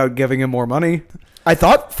see it without giving him more money. I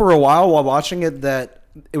thought for a while watching it that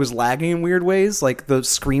it was lagging in weird ways. Like, the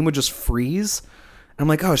screen would just freeze. And I'm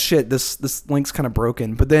like, oh shit, this link's kind of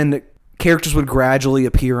broken. But then characters would gradually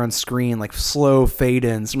appear on screen, like slow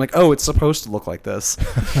fade-ins. I'm like, oh, it's supposed to look like this.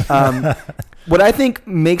 What I think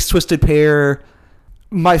makes Twisted Pair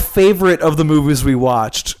my favorite of the movies we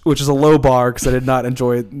watched, which is a low bar because I did not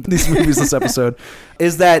enjoy these movies this episode,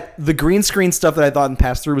 is that the green screen stuff that I thought in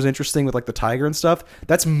Pass Through was interesting with like the tiger and stuff.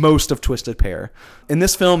 That's most of Twisted Pair. In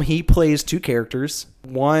this film, he plays two characters.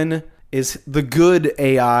 One is the good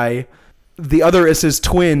AI. The other is his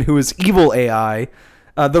twin, who is evil AI.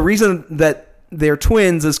 The reason that they're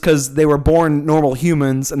twins is because they were born normal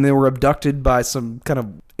humans and they were abducted by some kind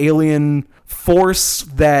of alien force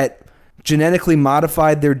that genetically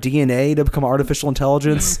modified their DNA to become artificial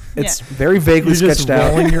intelligence. It's very vaguely You're just sketched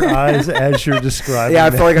out. rolling your eyes as you're describing. Yeah,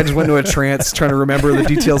 I feel like I just went into a trance trying to remember the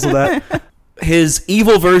details of that. His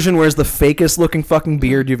evil version wears the fakest looking fucking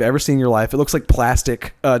beard you've ever seen in your life. It looks like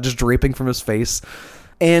plastic just draping from his face.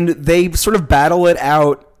 And they sort of battle it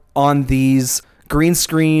out on these green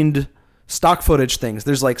screened stock footage things.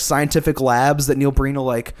 There's like scientific labs that Neil Breen will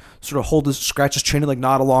like sort of scratch his chin and like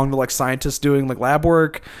nod along to like scientists doing like lab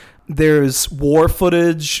work. There's war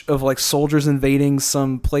footage of like soldiers invading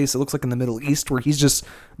some place. It looks like in the Middle East where he's just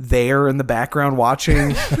there in the background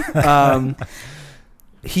watching.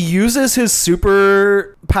 He uses his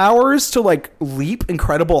super powers to like leap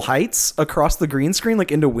incredible heights across the green screen,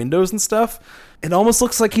 like into windows and stuff. It almost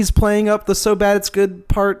looks like he's playing up the so bad it's good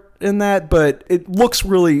part in that, but it looks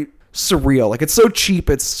really surreal. Like it's so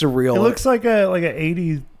cheap, it's surreal. It looks like a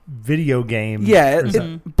 80s video game. Yeah,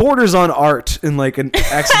 it borders on art in like an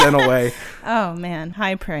accidental way. Oh man,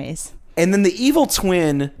 high praise. And then the evil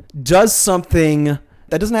twin does something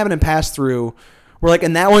that doesn't happen in Pass Through, where like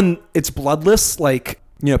in that one it's bloodless, like,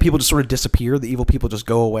 you know, people just sort of disappear, the evil people just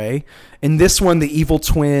go away. In this one, the evil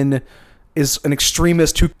twin is an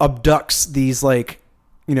extremist who abducts these like,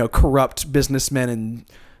 you know, corrupt businessmen and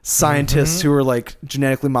scientists who are like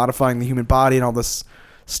genetically modifying the human body and all this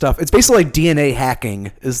stuff. It's basically like DNA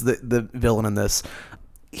hacking is the villain in this.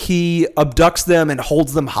 He abducts them and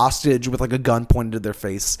holds them hostage with like a gun pointed at their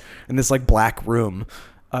face in this like black room.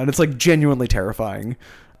 And it's like genuinely terrifying.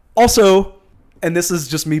 Also, and this is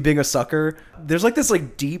just me being a sucker, there's like this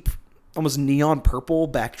like deep, almost neon purple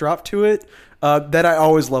backdrop to it that I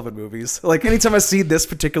always love in movies. Like anytime I see this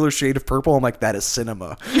particular shade of purple, I'm like, that is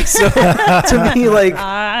cinema. So to me, like,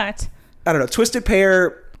 I don't know, Twisted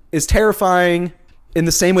Pair is terrifying in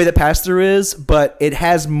the same way that Pass Through is, but it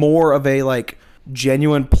has more of a like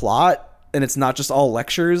genuine plot, and it's not just all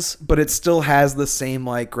lectures, but it still has the same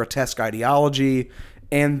like grotesque ideology,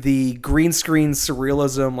 and the green screen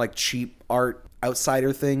surrealism, like cheap art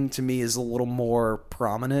outsider thing to me is a little more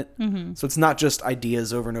prominent. So it's not just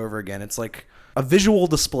ideas over and over again. It's like a visual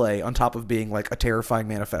display on top of being like a terrifying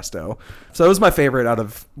manifesto. So it was my favorite out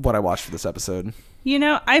of what I watched for this episode. You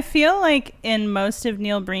know, I feel like in most of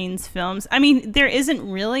Neil Breen's films, I mean, there isn't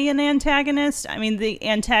really an antagonist. I mean, the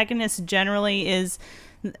antagonist generally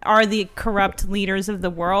are the corrupt leaders of the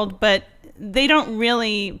world, but they don't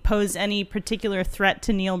really pose any particular threat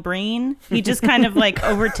to Neil Breen. He just kind of like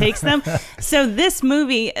overtakes them. So this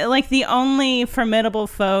movie, like the only formidable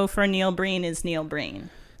foe for Neil Breen is Neil Breen.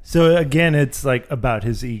 So again, it's like about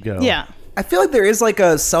his ego. Yeah. I feel like there is like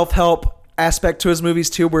a self-help aspect to his movies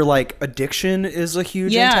too, where like addiction is a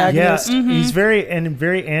huge antagonist. Yeah, he's very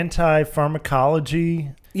anti-pharmacology.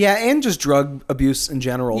 Yeah, and just drug abuse in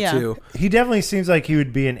general too. He definitely seems like he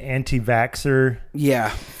would be an anti-vaxxer. Yeah,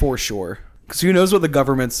 for sure. Because who knows what the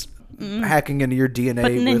government's hacking into your DNA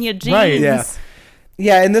Putting in your genes. Right,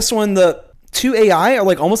 yeah. In this one, the two AI are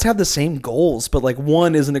like almost have the same goals, but like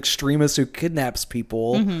one is an extremist who kidnaps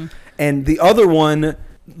people, and the other one,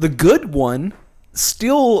 the good one,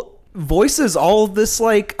 still voices all of this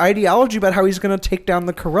like ideology about how he's going to take down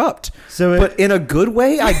the corrupt. But in a good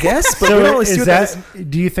way, I guess. But we don't really see what that is.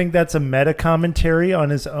 Do you think that's a meta commentary on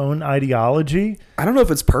his own ideology? I don't know if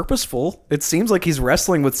it's purposeful. It seems like he's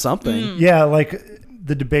wrestling with something. Yeah, like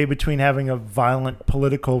the debate between having a violent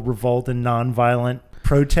political revolt and nonviolent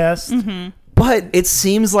protest. But it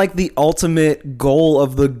seems like the ultimate goal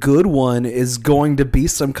of the good one is going to be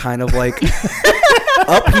some kind of like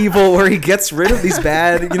upheaval where he gets rid of these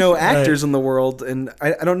bad, actors in the world. And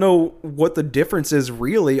I don't know what the difference is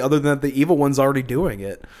really, other than that the evil one's already doing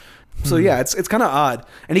it. So yeah, it's kind of odd.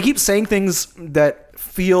 And he keeps saying things that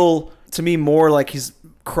feel to me more like he's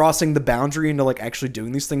crossing the boundary into like actually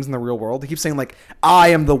doing these things in the real world. He keeps saying like, I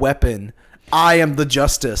am the weapon. I am the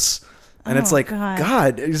justice. And it's like,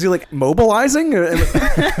 God, is he like mobilizing?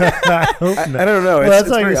 I don't know. Well, that's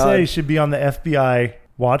like I say, he should be on the FBI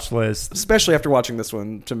watch list. Especially after watching this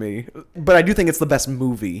one, to me. But I do think it's the best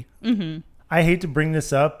movie. I hate to bring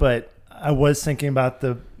this up, but I was thinking about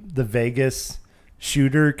the Vegas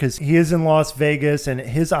shooter, because he is in Las Vegas and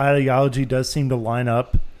his ideology does seem to line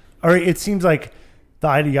up. Or it seems like the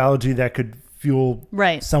ideology that could fuel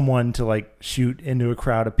Right. someone to like shoot into a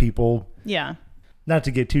crowd of people. Yeah. Not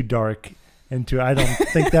to get too dark into it. I don't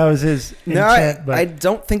think that was his No, intent. But I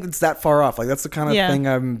don't think it's that far off. Like that's the kind of Yeah. thing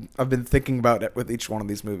I've been thinking about it with each one of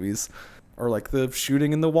these movies, or like the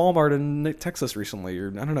shooting in the Walmart in Texas recently, or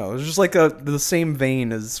I don't know. It's just like the same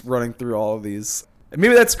vein is running through all of these. And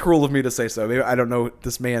maybe that's cruel of me to say so. Maybe I don't know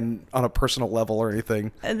this man on a personal level or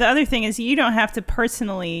anything. The other thing is you don't have to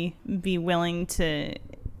personally be willing to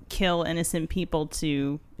kill innocent people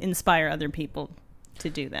to inspire other people to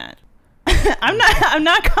do that. I'm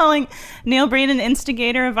not calling Neil Breen an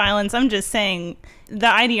instigator of violence. I'm just saying the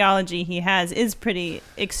ideology he has is pretty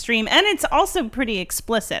extreme, and it's also pretty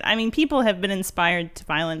explicit. I mean, people have been inspired to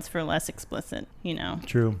violence for less explicit,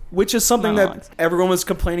 true. Which is something monologues. that everyone was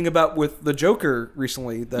complaining about with the Joker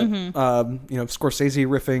recently. That Scorsese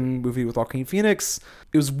riffing movie with Joaquin Phoenix.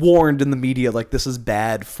 It was warned in the media like this is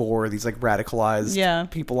bad for these like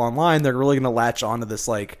radicalized people online. They're really going to latch onto this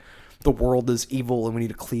like the world is evil and we need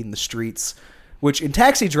to clean the streets. Which in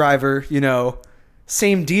Taxi Driver,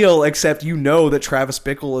 same deal, except that Travis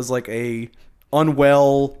Bickle is like a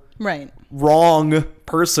unwell, Right. wrong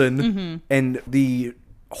person, and the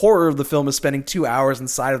horror of the film is spending 2 hours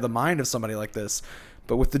inside of the mind of somebody like this.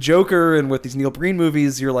 But with the Joker and with these Neil Breen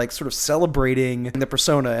movies, you're like sort of celebrating the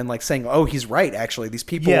persona and like saying, oh, he's right, actually. These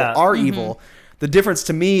people are evil. The difference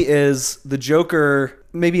to me is the Joker,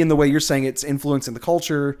 maybe in the way you're saying it's influencing the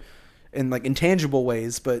culture in like intangible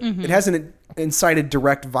ways, but it hasn't incited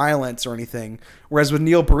direct violence or anything. Whereas with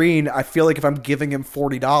Neil Breen, I feel like if I'm giving him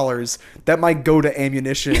 $40, that might go to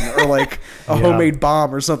ammunition or like a homemade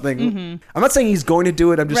bomb or something. I'm not saying he's going to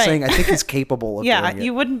do it. I'm just saying I think he's capable of doing it.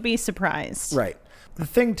 You wouldn't be surprised. Right. The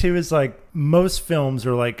thing too is like most films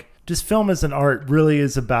are like just film as an art really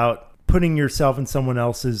is about putting yourself in someone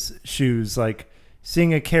else's shoes, like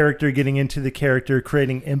seeing a character, getting into the character,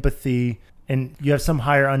 creating empathy, and you have some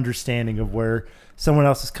higher understanding of where someone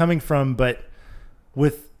else is coming from. But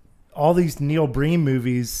with all these Neil Breen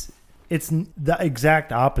movies, it's the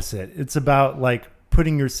exact opposite. It's about like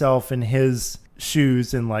putting yourself in his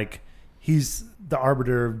shoes and like he's the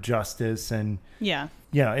arbiter of justice, and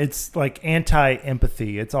it's like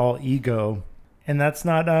anti-empathy. It's all ego, and that's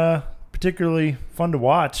not particularly fun to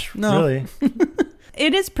watch. No. Really.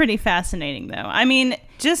 It is pretty fascinating, though. I mean,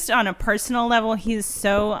 just on a personal level, he's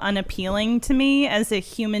so unappealing to me as a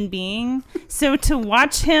human being. So to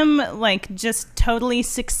watch him, like, just totally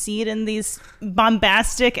succeed in these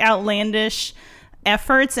bombastic, outlandish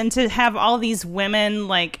efforts and to have all these women,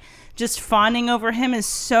 like, just fawning over him is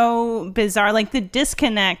so bizarre. Like, the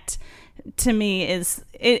disconnect to me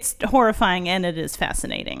it's horrifying, and it is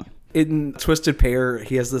fascinating. In Twisted Pair,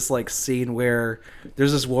 he has this like scene where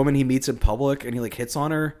there's this woman he meets in public and he like hits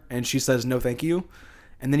on her and she says no thank you,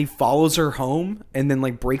 and then he follows her home and then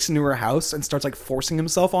like breaks into her house and starts like forcing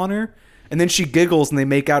himself on her, and then she giggles and they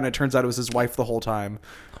make out and it turns out it was his wife the whole time.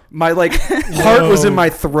 My like heart was in my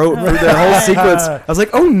throat for the whole sequence. I was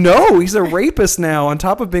like, oh no, he's a rapist now on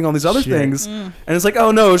top of being all these other things. And it's like,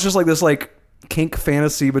 oh no, it's just like this like kink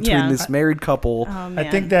fantasy between this married couple. Oh, I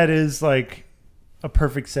think that is like a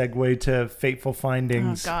perfect segue to Fateful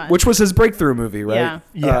Findings. Oh, God. Which was his breakthrough movie, right?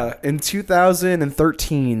 Yeah. In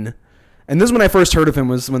 2013. And this is when I first heard of him,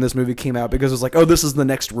 was when this movie came out, because it was like, oh, this is The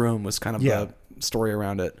Next Room was kind of the story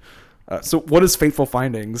around it. So what is Fateful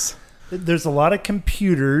Findings? There's a lot of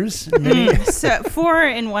computers. So 4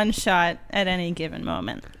 in one shot at any given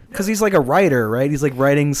moment. Because he's like a writer, right? He's like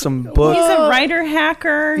writing some book. He's a writer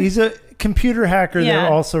hacker. He's a computer hacker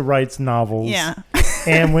that also writes novels. Yeah.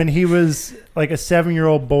 And when he was like a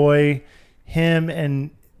 7-year-old boy, him and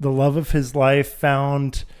the love of his life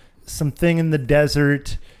found something in the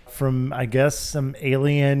desert from, I guess, some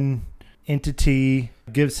alien entity,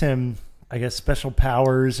 gives him, I guess, special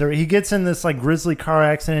powers. Or he gets in this like grisly car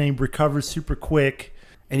accident and he recovers super quick.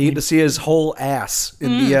 And you get to see his whole ass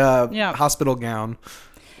in the hospital gown.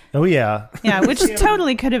 Oh, yeah. Yeah, which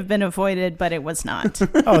totally could have been avoided, but it was not.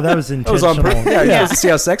 Oh, that was That was intentional. on purpose. Yeah, you're supposed to see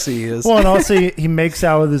how sexy he is. Well, and also he makes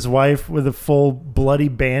out with his wife with a full bloody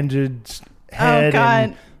bandaged head. Oh, God.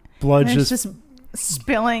 And blood And it's just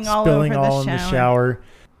spilling all over in the the shower.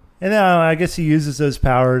 And then I guess he uses those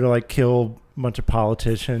power to like kill a bunch of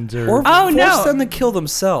politicians or Or force them to kill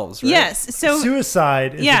themselves, right? Yes. So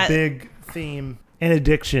suicide is a big theme, and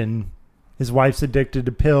addiction. His wife's addicted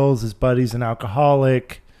to pills. His buddy's an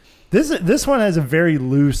alcoholic. This one has a very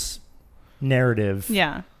loose narrative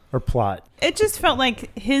or plot. It just felt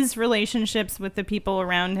like his relationships with the people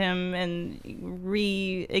around him and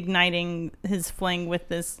reigniting his fling with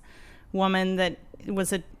this woman that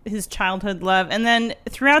was his childhood love. And then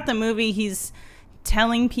throughout the movie, he's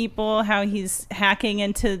telling people how he's hacking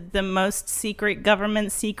into the most secret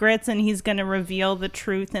government secrets and he's going to reveal the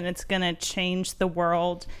truth and it's going to change the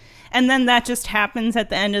world. And then that just happens at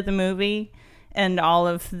the end of the movie. And all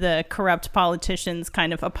of the corrupt politicians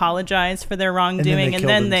kind of apologize for their wrongdoing. And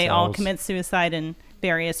then they all commit suicide in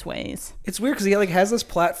various ways. It's weird because he like has this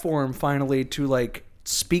platform finally to like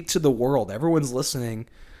speak to the world. Everyone's listening.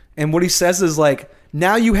 And what he says is like,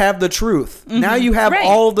 now you have the truth. Mm-hmm. Now you have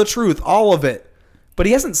all of the truth, all of it. But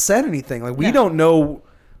he hasn't said anything. Like we don't know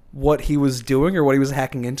what he was doing or what he was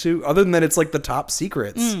hacking into, other than that it's like the top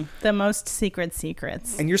secrets. The most secret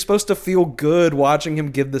secrets. And you're supposed to feel good watching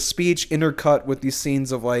him give the speech intercut with these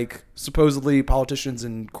scenes of like supposedly politicians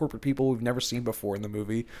and corporate people we've never seen before in the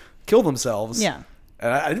movie kill themselves. Yeah.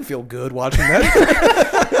 And I didn't feel good watching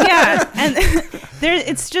that. Yeah, and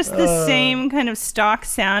it's just the same kind of stock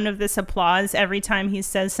sound of this applause every time he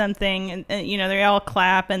says something, and you know, they all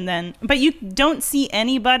clap, and then, but you don't see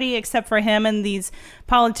anybody except for him and these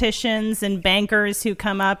politicians and bankers who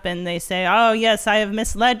come up and they say, "Oh yes, I have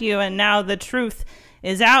misled you, and now the truth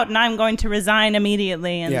is out, and I'm going to resign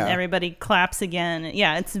immediately," and everybody claps again.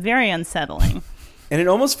 Yeah, it's very unsettling. And it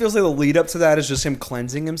almost feels like the lead up to that is just him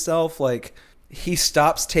cleansing himself, like. He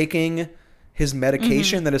stops taking his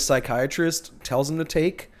medication that his psychiatrist tells him to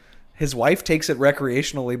take. His wife takes it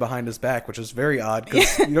recreationally behind his back, which is very odd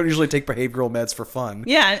because you don't usually take behavioral meds for fun.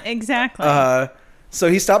 Yeah, exactly. So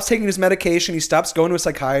he stops taking his medication. He stops going to a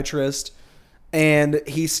psychiatrist, and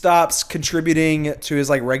he stops contributing to his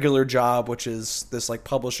like regular job, which is this like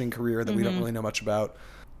publishing career that we don't really know much about.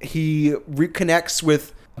 He reconnects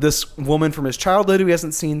with this woman from his childhood who he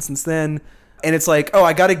hasn't seen since then. And it's like, oh,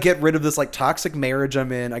 I got to get rid of this like toxic marriage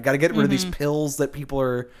I'm in. I got to get rid of these pills that people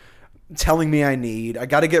are telling me I need. I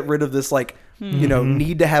got to get rid of this like, you know,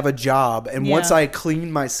 need to have a job. And once I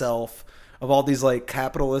clean myself of all these like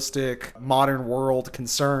capitalistic modern world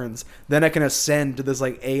concerns, then I can ascend to this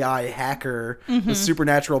like AI hacker with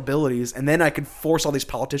supernatural abilities. And then I can force all these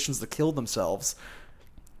politicians to kill themselves.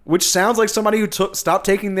 Which sounds like somebody who stopped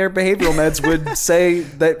taking their behavioral meds would say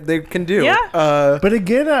that they can do. Yeah. But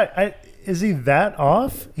again, is he that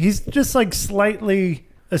off? He's just like slightly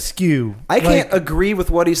askew. I can't agree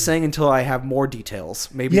with what he's saying until I have more details.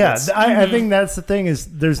 Maybe. Yeah, I think that's the thing is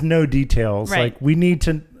there's no details. Right. Like we need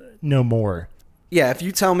to know more. Yeah, if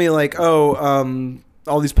you tell me like, oh,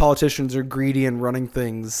 all these politicians are greedy and running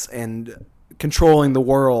things and controlling the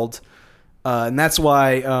world, and that's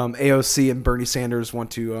why AOC and Bernie Sanders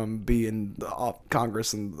want to be in the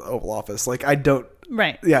Congress and the Oval Office. Like I don't.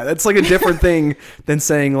 Right. Yeah, that's like a different thing than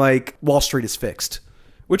saying like Wall Street is fixed,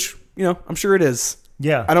 which, you know, I'm sure it is.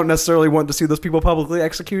 Yeah. I don't necessarily want to see those people publicly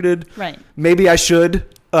executed. Right. Maybe I should,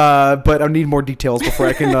 but I need more details before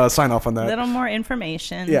I can sign off on that. A little more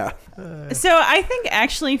information. Yeah. So I think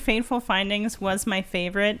actually Fateful Findings was my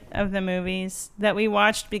favorite of the movies that we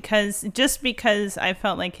watched because I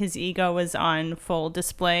felt like his ego was on full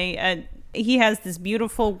display. He has this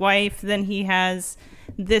beautiful wife, then he has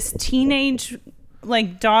this teenage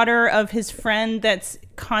like daughter of his friend that's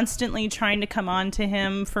constantly trying to come on to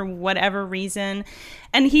him for whatever reason.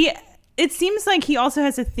 And it seems like he also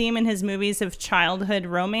has a theme in his movies of childhood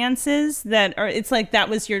romances that are, it's like that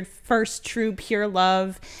was your first true pure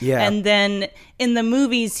love. Yeah. And then in the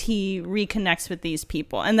movies he reconnects with these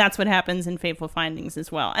people. And that's what happens in Fateful Findings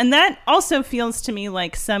as well. And that also feels to me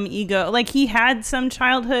like some ego, like he had some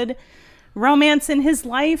childhood romance in his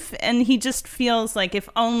life and he just feels like if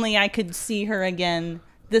only I could see her again,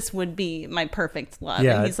 this would be my perfect love.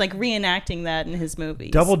 And he's like reenacting that in his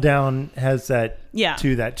movies. Double Down has that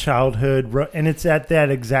to that childhood and it's at that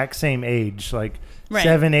exact same age, like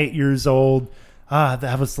 7-8 years old.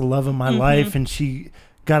 That was the love of my life and she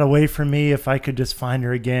got away from me. If I could just find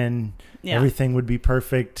her again, everything would be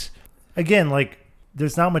perfect. Again, like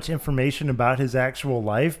there's not much information about his actual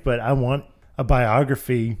life, but I want a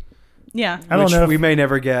biography. Yeah. I don't know. We may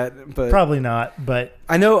never get, but probably not. But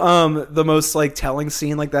I know the most like telling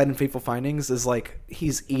scene like that in Fateful Findings is like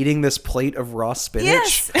he's eating this plate of raw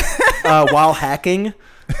spinach while hacking.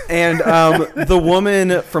 And the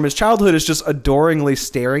woman from his childhood is just adoringly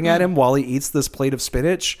staring at him while he eats this plate of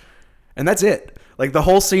spinach. And that's it. Like the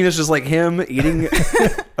whole scene is just like him eating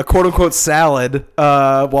a quote unquote salad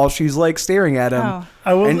while she's like staring at him.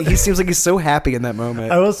 And he seems like he's so happy in that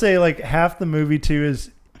moment. I will say like half the movie too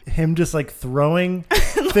is him just like throwing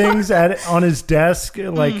things on his desk.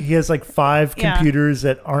 Like he has like 5 computers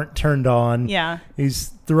that aren't turned on. Yeah. He's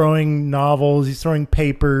throwing novels. He's throwing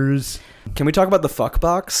papers. Can we talk about the fuck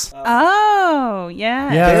box? Oh, yeah.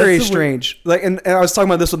 Very strange. Like, and I was talking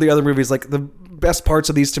about this with the other movies. Like the best parts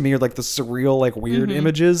of these to me are like the surreal, like weird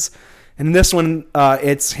images. And in this one,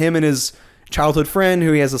 it's him and his childhood friend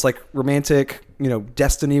who he has this like romantic,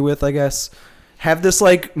 destiny with, I guess, have this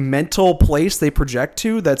like mental place they project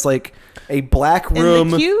to that's like a black room.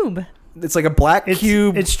 In the cube. It's like a black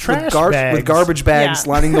cube. It's trash with bags. with garbage bags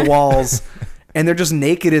Yeah. lining the walls. And they're just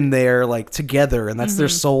naked in there, like, together, and that's their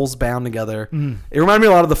souls bound together. It reminded me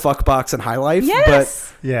a lot of the fuck box in High Life,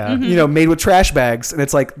 Yes. Yeah. but, made with trash bags. And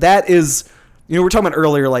it's like, that is, we were talking about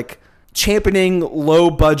earlier, like, championing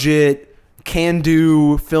low-budget,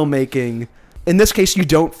 can-do filmmaking. In this case, you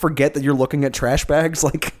don't forget that you're looking at trash bags.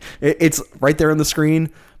 Like, it's right there on the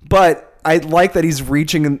screen. But I like that he's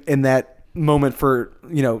reaching in that moment for,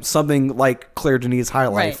 something like Claire Denis' High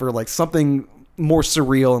Life, Right. or, like, something more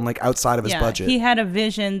surreal and like outside of his budget. He had a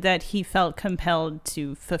vision that he felt compelled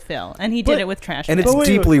to fulfill, and he did it with trash. And bags. it's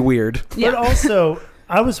deeply weird. But also,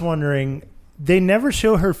 I was wondering, they never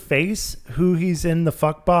show her face, who he's in the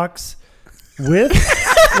fuck box with.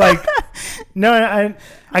 Like, no,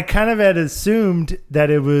 I kind of had assumed that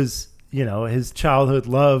it was, his childhood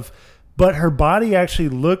love, but her body actually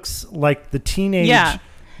looks like the teenage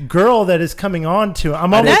girl that is coming on to.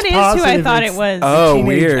 I'm almost that is who positive I thought it's it was. Oh, teenage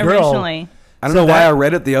weird. girl. Originally. I don't So know why that- I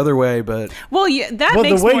read it the other way, but Well, that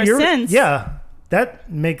makes more sense. Yeah, that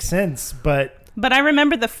makes sense, but But I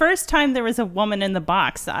remember the first time there was a woman in the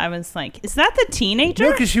box, I was like, is that the teenager?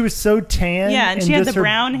 no, because she was so tan. Yeah, and she had just the her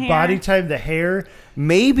brown hair. body type, the hair.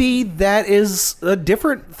 maybe that is a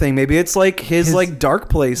different thing. Maybe it's like his like dark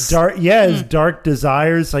place. His dark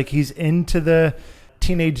desires. Like he's into the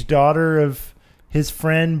teenage daughter of his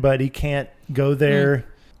friend, but he can't go there.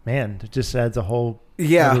 Man, it just adds a whole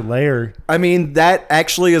other layer. I mean, that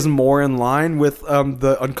actually is more in line with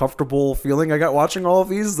the uncomfortable feeling I got watching all of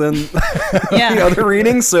these than the other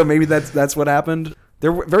readings. So maybe that's what happened.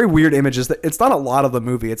 They're very weird images. It's not a lot of the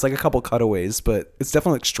movie. It's like a couple cutaways, but it's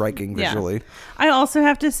definitely like striking visually. Yeah. I also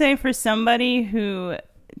have to say, for somebody who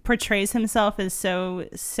portrays himself as so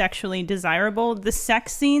sexually desirable, the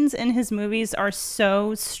sex scenes in his movies are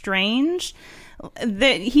so strange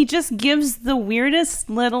that he just gives the weirdest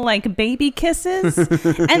little like baby kisses.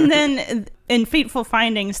 And then in Fateful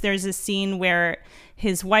Findings, there's a scene where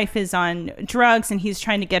his wife is on drugs and he's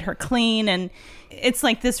trying to get her clean, and it's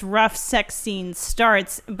like this rough sex scene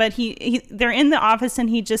starts, but they're in the office and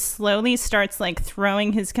he just slowly starts like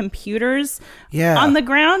throwing his computers on the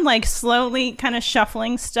ground, like slowly kind of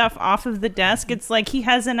shuffling stuff off of the desk. It's like he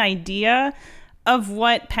has an idea of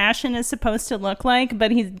what passion is supposed to look like, but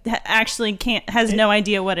he actually has no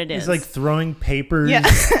idea what it is. He's like throwing papers Yeah.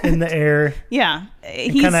 in the air. Yeah.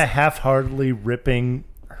 He's kind of half-heartedly ripping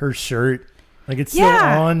her shirt. Like it's still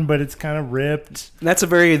on, but it's kind of ripped. And that's a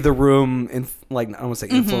very The Room, like I don't want to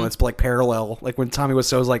say influence, but like parallel. Like when Tommy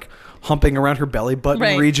Wiseau's like humping around her belly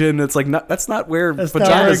button region, it's like that's not where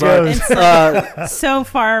vaginas are. It's like so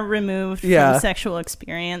far removed from sexual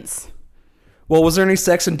experience. Well, was there any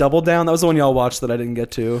sex in Double Down? That was the one y'all watched that I didn't get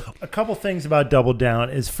to. A couple things about Double Down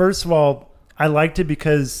is, first of all, I liked it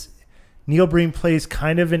because Neil Breen plays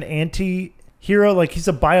kind of an anti-hero. Like he's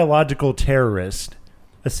a biological terrorist,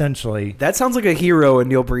 essentially. That sounds like a hero in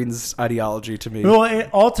Neil Breen's ideology to me. Well,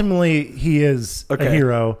 ultimately, he is a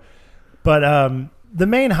hero. But the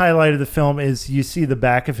main highlight of the film is you see the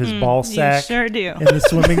back of his ball sack you sure do. in the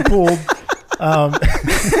swimming pool.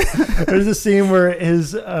 There's a scene where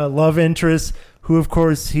his love interest, who of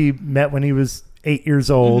course he met when he was 8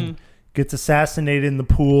 years old, gets assassinated in the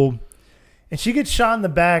pool, and she gets shot in the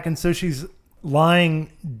back, and so she's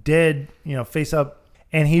lying dead, face up,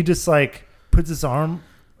 and he just like puts his arm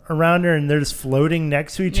around her, and they're just floating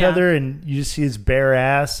next to each other, and you just see his bare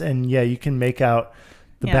ass, and you can make out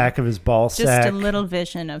the back of his ball sack. Just a little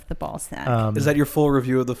vision of the ball sack. Is that your full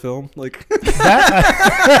review of the film? Like,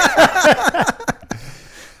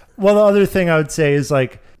 well, the other thing I would say is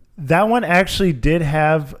like that one actually did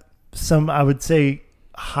have some, I would say,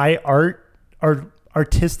 high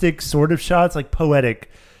artistic sort of shots, like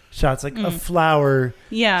poetic shots, like a flower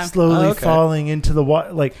slowly falling into the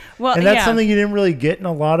water, like, and that's something you didn't really get in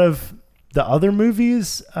a lot of the other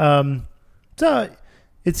movies. So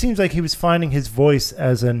it seems like he was finding his voice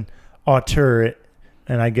as an auteur,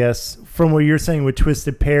 and I guess from what you're saying with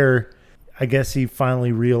Twisted Pair, I guess he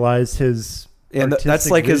finally realized his that's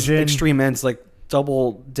like vision. his extreme ends. Like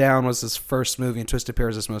Double Down was his first movie, and Twisted Pair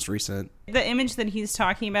is his most recent. The image that he's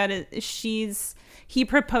talking about is he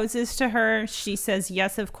proposes to her. She says,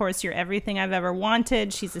 "Yes, of course, you're everything I've ever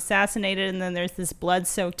wanted." She's assassinated, and then there's this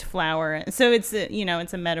blood-soaked flower. So it's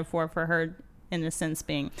it's a metaphor for her innocence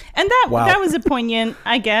being, and that was a poignant,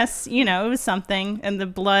 I guess. It was something, and the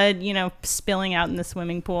blood, spilling out in the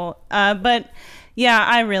swimming pool. But yeah,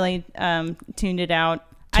 I really tuned it out.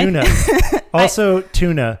 Tuna. Also,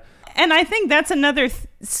 tuna. And I think that's another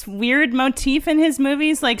weird motif in his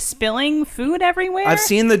movies, like spilling food everywhere. I've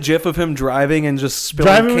seen the gif of him driving and just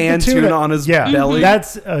spilling canned tuna on his belly.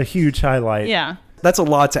 That's a huge highlight. Yeah. That's a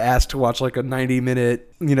lot to ask to watch like a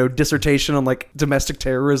 90-minute, dissertation on like domestic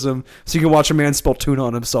terrorism. So you can watch a man spill tuna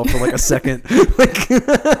on himself for like a second. Like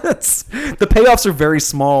the payoffs are very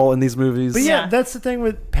small in these movies. But yeah, that's the thing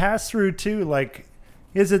with Pass Through too. Like,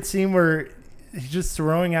 is it scene where he's just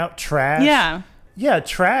throwing out trash? Yeah. Yeah,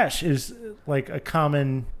 trash is like a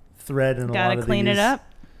common thread in a lot of these. Gotta clean it up.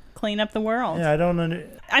 Clean up the world. Yeah, I don't know.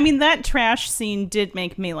 I mean, that trash scene did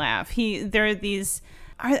make me laugh. There are these...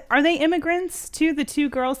 Are they immigrants too? The two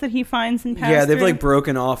girls that he finds in Pass Through? Yeah, they've like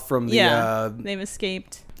broken off from the they've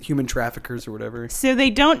escaped. Human traffickers or whatever. So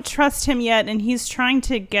they don't trust him yet, and he's trying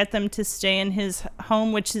to get them to stay in his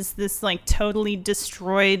home, which is this like totally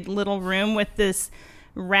destroyed little room with this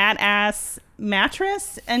rat ass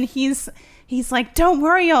mattress. And he's like, don't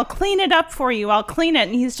worry, I'll clean it up for you. I'll clean it.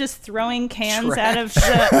 And he's just throwing cans out of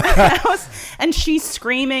the house. And she's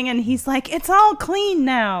screaming. And he's like, it's all clean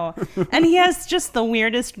now. And he has just the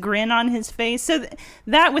weirdest grin on his face. So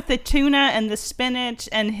that with the tuna and the spinach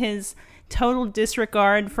and his total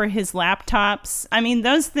disregard for his laptops. I mean,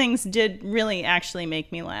 those things did really actually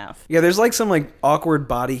make me laugh. Yeah, there's like some like awkward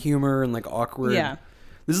body humor and like awkward... Yeah.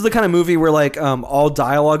 This is the kind of movie where like all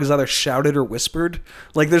dialogue is either shouted or whispered.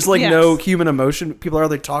 Like there's like no human emotion. People are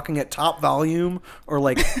either talking at top volume or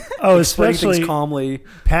like explaining things calmly.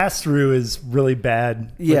 Pass Through is really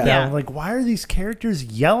bad. Yeah. I'm like, why are these characters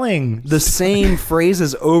yelling the same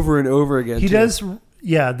phrases over and over again? He does.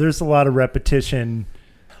 Yeah, there's a lot of repetition.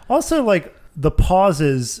 Also, like the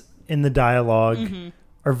pauses in the dialogue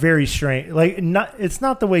are very strange. Like it's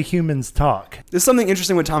not the way humans talk. There's something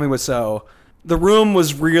interesting with Tommy Wiseau. The Room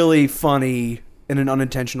was really funny in an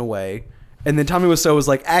unintentional way. And then Tommy Wiseau was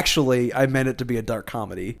like, actually, I meant it to be a dark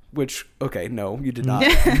comedy. Which, okay, no, you did not.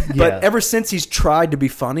 But ever since he's tried to be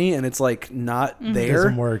funny and it's like not there.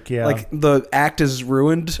 Doesn't work, yeah. Like the act is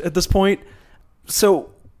ruined at this point.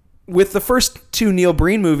 So with the first two Neil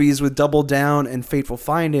Breen movies with Double Down and Fateful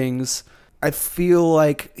Findings, I feel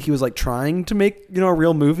like he was like trying to make, a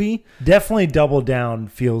real movie. Definitely Double Down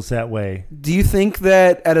feels that way. Do you think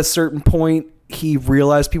that at a certain point he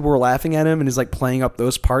realized people were laughing at him and is like playing up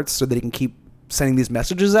those parts so that he can keep sending these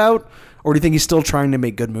messages out? Or do you think he's still trying to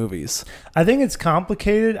make good movies? I think it's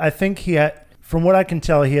complicated. I think from what I can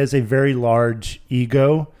tell, he has a very large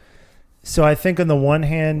ego. So I think on the one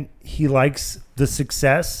hand, he likes the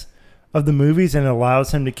success of the movies and it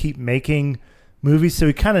allows him to keep making movies. So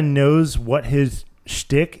he kind of knows what his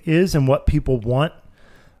shtick is and what people want.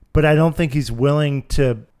 But I don't think he's willing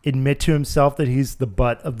to admit to himself that he's the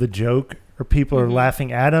butt of the joke or people are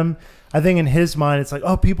laughing at him. I think in his mind, it's like,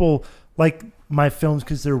 oh, people like my films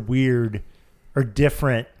because they're weird or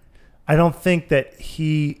different. I don't think that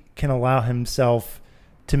he can allow himself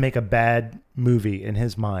to make a bad movie in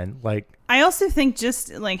his mind. Like, I also think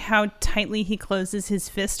just like how tightly he closes his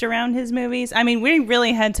fist around his movies. I mean, we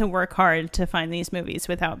really had to work hard to find these movies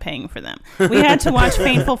without paying for them. We had to watch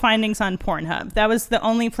Fateful Findings on Pornhub. That was the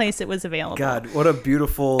only place it was available. God, what a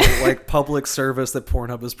beautiful like public service that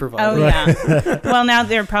Pornhub is providing. Oh yeah. Well, now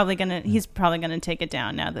he's probably gonna take it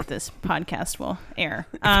down now that this podcast will air.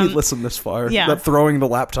 If you listen this far. Yeah. That throwing the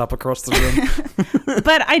laptop across the room.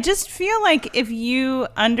 But I just feel like if you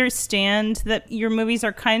understand that your movies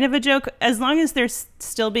are kind of a joke, as long as they're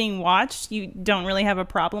still being watched, you don't really have a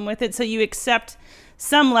problem with it. So you accept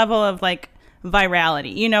some level of like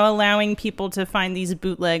virality, allowing people to find these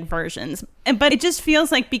bootleg versions. But it just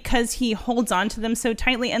feels like because he holds on to them so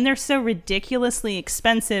tightly and they're so ridiculously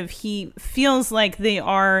expensive, he feels like they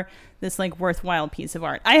are this like worthwhile piece of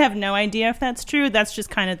art. I have no idea if that's true. That's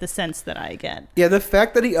just kind of the sense that I get. Yeah, the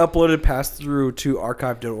fact that he uploaded Pass Through to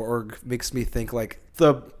archive.org makes me think like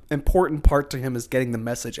the important part to him is getting the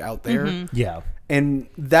message out there. Yeah. And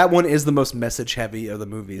that one is the most message heavy of the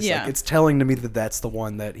movies. Yeah. Like it's telling to me that that's the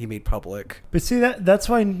one that he made public. But see, that's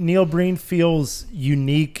why Neil Breen feels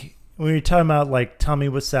unique when you're talking about like Tommy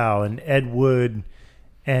Wiseau and Ed Wood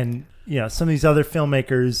and some of these other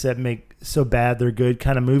filmmakers that make so bad they're good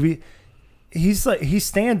kind of movie. He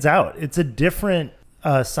stands out. It's a different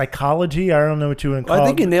psychology. I don't know what you want to call it. I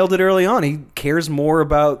think he nailed it early on. He cares more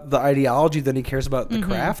about the ideology than he cares about the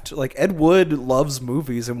craft. Like Ed Wood loves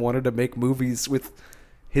movies and wanted to make movies with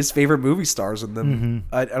his favorite movie stars in them.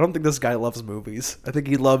 I don't think this guy loves movies. I think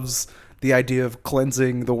he loves the idea of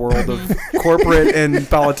cleansing the world of corporate and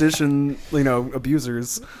politician,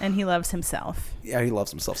 abusers. And he loves himself. Yeah, he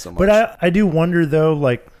loves himself so much. But I do wonder though,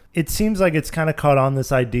 like it seems like it's kind of caught on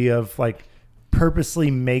this idea of like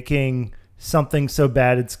purposely making something so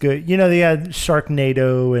bad it's good. You know, they had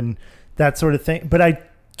Sharknado and that sort of thing. But I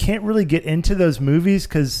can't really get into those movies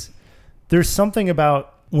because there's something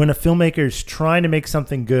about when a filmmaker is trying to make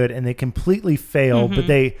something good and they completely fail, but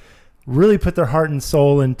they really put their heart and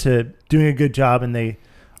soul into doing a good job and they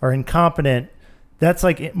are incompetent. That's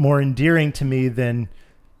like more endearing to me than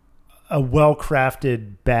a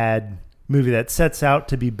well-crafted bad movie that sets out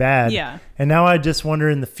to be bad. Yeah. And now I just wonder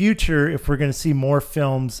in the future if we're going to see more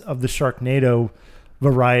films of the Sharknado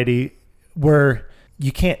variety where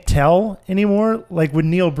you can't tell anymore. Like with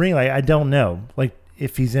Neil Breen, like, I don't know like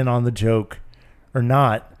if he's in on the joke or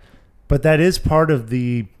not, but that is part of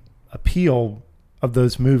the appeal of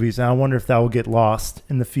those movies. And I wonder if that will get lost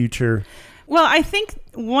in the future. Well, I think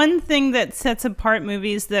one thing that sets apart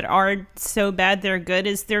movies that are so bad they're good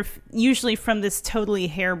is they're usually from this totally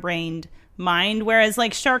harebrained mind, whereas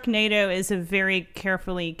like Sharknado is a very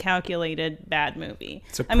carefully calculated bad movie.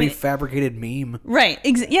 It's a prefabricated meme. Right.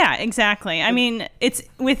 Yeah, exactly. I mean, it's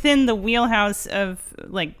within the wheelhouse of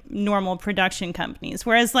like normal production companies,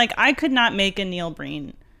 whereas like I could not make a Neil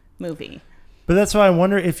Breen movie. But that's why I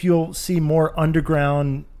wonder if you'll see more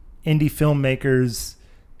underground indie filmmakers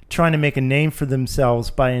trying to make a name for themselves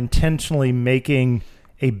by intentionally making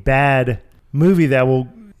a bad movie that will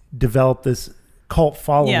develop this cult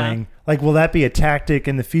following. Yeah. Like, will that be a tactic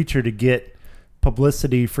in the future to get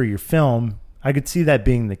publicity for your film? I could see that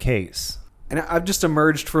being the case. And I've just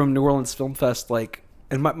emerged from New Orleans Film Fest, like,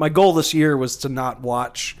 and my goal this year was to not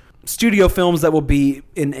watch studio films that will be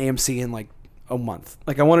in AMC in like a month.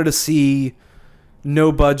 Like, I wanted to see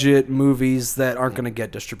no budget movies that aren't going to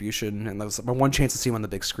get distribution, and that was my one chance to see them on the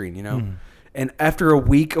big screen, you know. And after a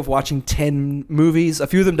week of watching 10 movies, a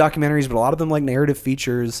few of them documentaries, but a lot of them like narrative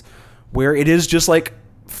features, where it is just like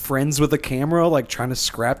friends with a camera, like trying to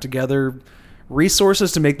scrap together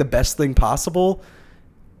resources to make the best thing possible,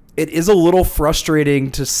 it is a little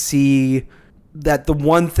frustrating to see that the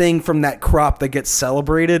one thing from that crop that gets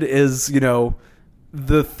celebrated is, you know,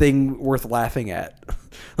 the thing worth laughing at.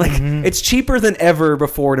 Like, it's cheaper than ever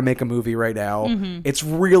before to make a movie right now. It's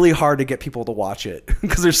really hard to get people to watch it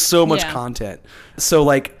because there's so much content. So,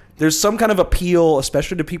 like, there's some kind of appeal,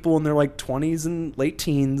 especially to people in their, like, 20s and late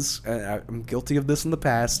teens. I'm guilty of this in the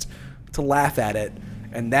past, to laugh at it.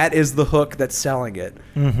 And that is the hook that's selling it.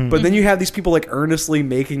 But then you have these people, like, earnestly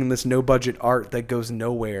making this no-budget art that goes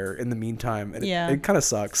nowhere in the meantime. And it kind of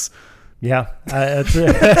sucks. Yeah. It's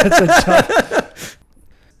a tough...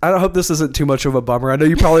 I hope this isn't too much of a bummer. I know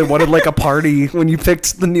you probably wanted like a party when you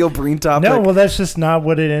picked the Neil Breen topic. No, well, that's just not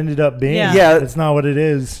what it ended up being. Yeah. It's not what it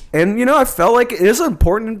is. And, you know, I felt like it is an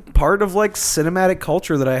important part of like cinematic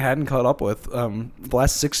culture that I hadn't caught up with. The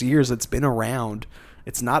last 6 years, it's been around.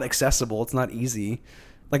 It's not accessible. It's not easy.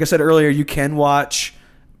 Like I said earlier, you can watch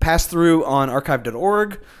Pass Through on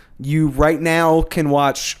archive.org. You right now can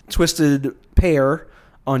watch Twisted Pair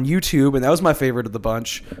on YouTube, and that was my favorite of the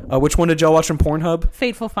bunch. Which one did y'all watch on Pornhub?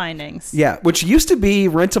 Fateful Findings. Yeah, which used to be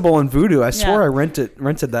rentable on Vudu. I swore I rented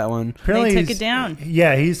that one. Apparently they took it down.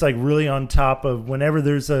 Yeah, he's like really on top of whenever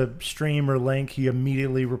there's a stream or link, he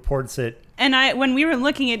immediately reports it. And when we were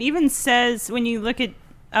looking, it even says, when you look it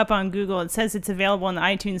up on Google, it says it's available in the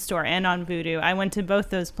iTunes store and on Vudu. I went to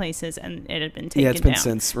both those places, and it had been taken down. Yeah, it's been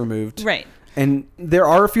since removed. Right. And there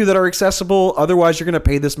are a few that are accessible. Otherwise, you're going to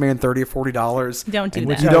pay this man $30 or $40. Don't do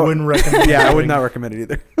Which that. I wouldn't recommend. Yeah, I would not recommend it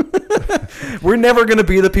either. We're never going to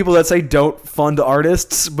be the people that say don't fund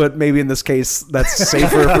artists, but maybe in this case, that's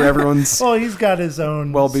safer for everyone's Well, he's got his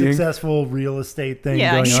own well-being. Successful real estate thing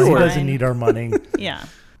Yeah, going he's on. He fine. doesn't need our money. Yeah.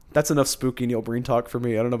 That's enough spooky Neil Breen talk for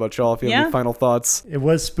me. I don't know about y'all if you have Yeah. any final thoughts. It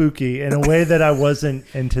was spooky in a way that I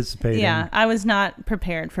wasn't anticipating. Yeah, I was not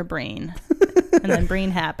prepared for Breen. And then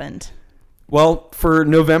Breen happened. Well, for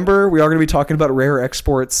November, we are going to be talking about rare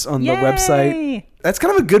exports on the website. Yay! That's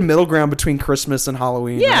kind of a good middle ground between Christmas and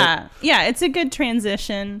Halloween. Yeah. Right? Yeah, it's a good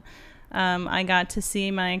transition. I got to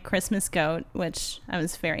see my Christmas goat, which I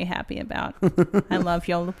was very happy about. I love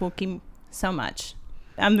Joulupukki so much.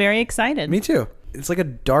 I'm very excited. Me too. It's like a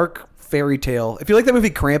dark fairy tale. If you like that movie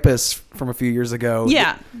Krampus from a few years ago,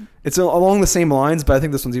 Yeah. it's along the same lines, but I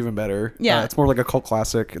think this one's even better. Yeah. It's more like a cult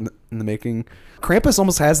classic in the making. Krampus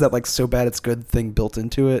almost has that like so bad it's good thing built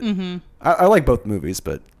into it. Mm-hmm. I like both movies,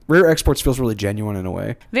 but Rare Exports feels really genuine in a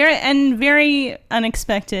way. Very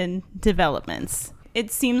unexpected developments.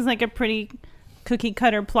 It seems like a pretty cookie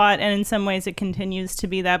cutter plot, and in some ways it continues to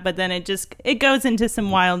be that, but then it goes into some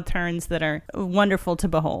wild turns that are wonderful to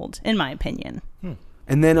behold, in my opinion.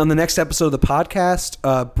 And then on the next episode of the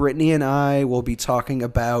podcast, Brittany and I will be talking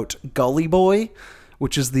about Gully Boy,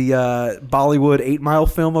 which is the Bollywood 8 Mile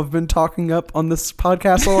film I've been talking up on this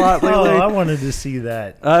podcast a lot lately. Oh, I wanted to see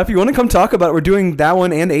that. If you want to come talk about it, we're doing that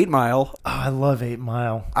one and 8 Mile. Oh, I love 8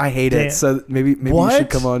 Mile. I hate it, so maybe What? you should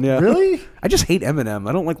come on. Yeah, Really? I just hate Eminem.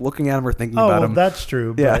 I don't like looking at him or thinking Oh, about well, him. that's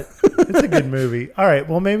true. Yeah. But it's a good movie. All right.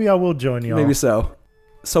 Well, maybe I will join y'all. Maybe so.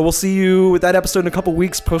 So we'll see you with that episode in a couple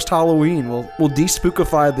weeks post Halloween. We'll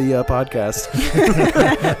de-spookify the podcast.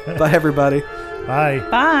 Bye, everybody. Bye.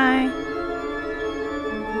 Bye.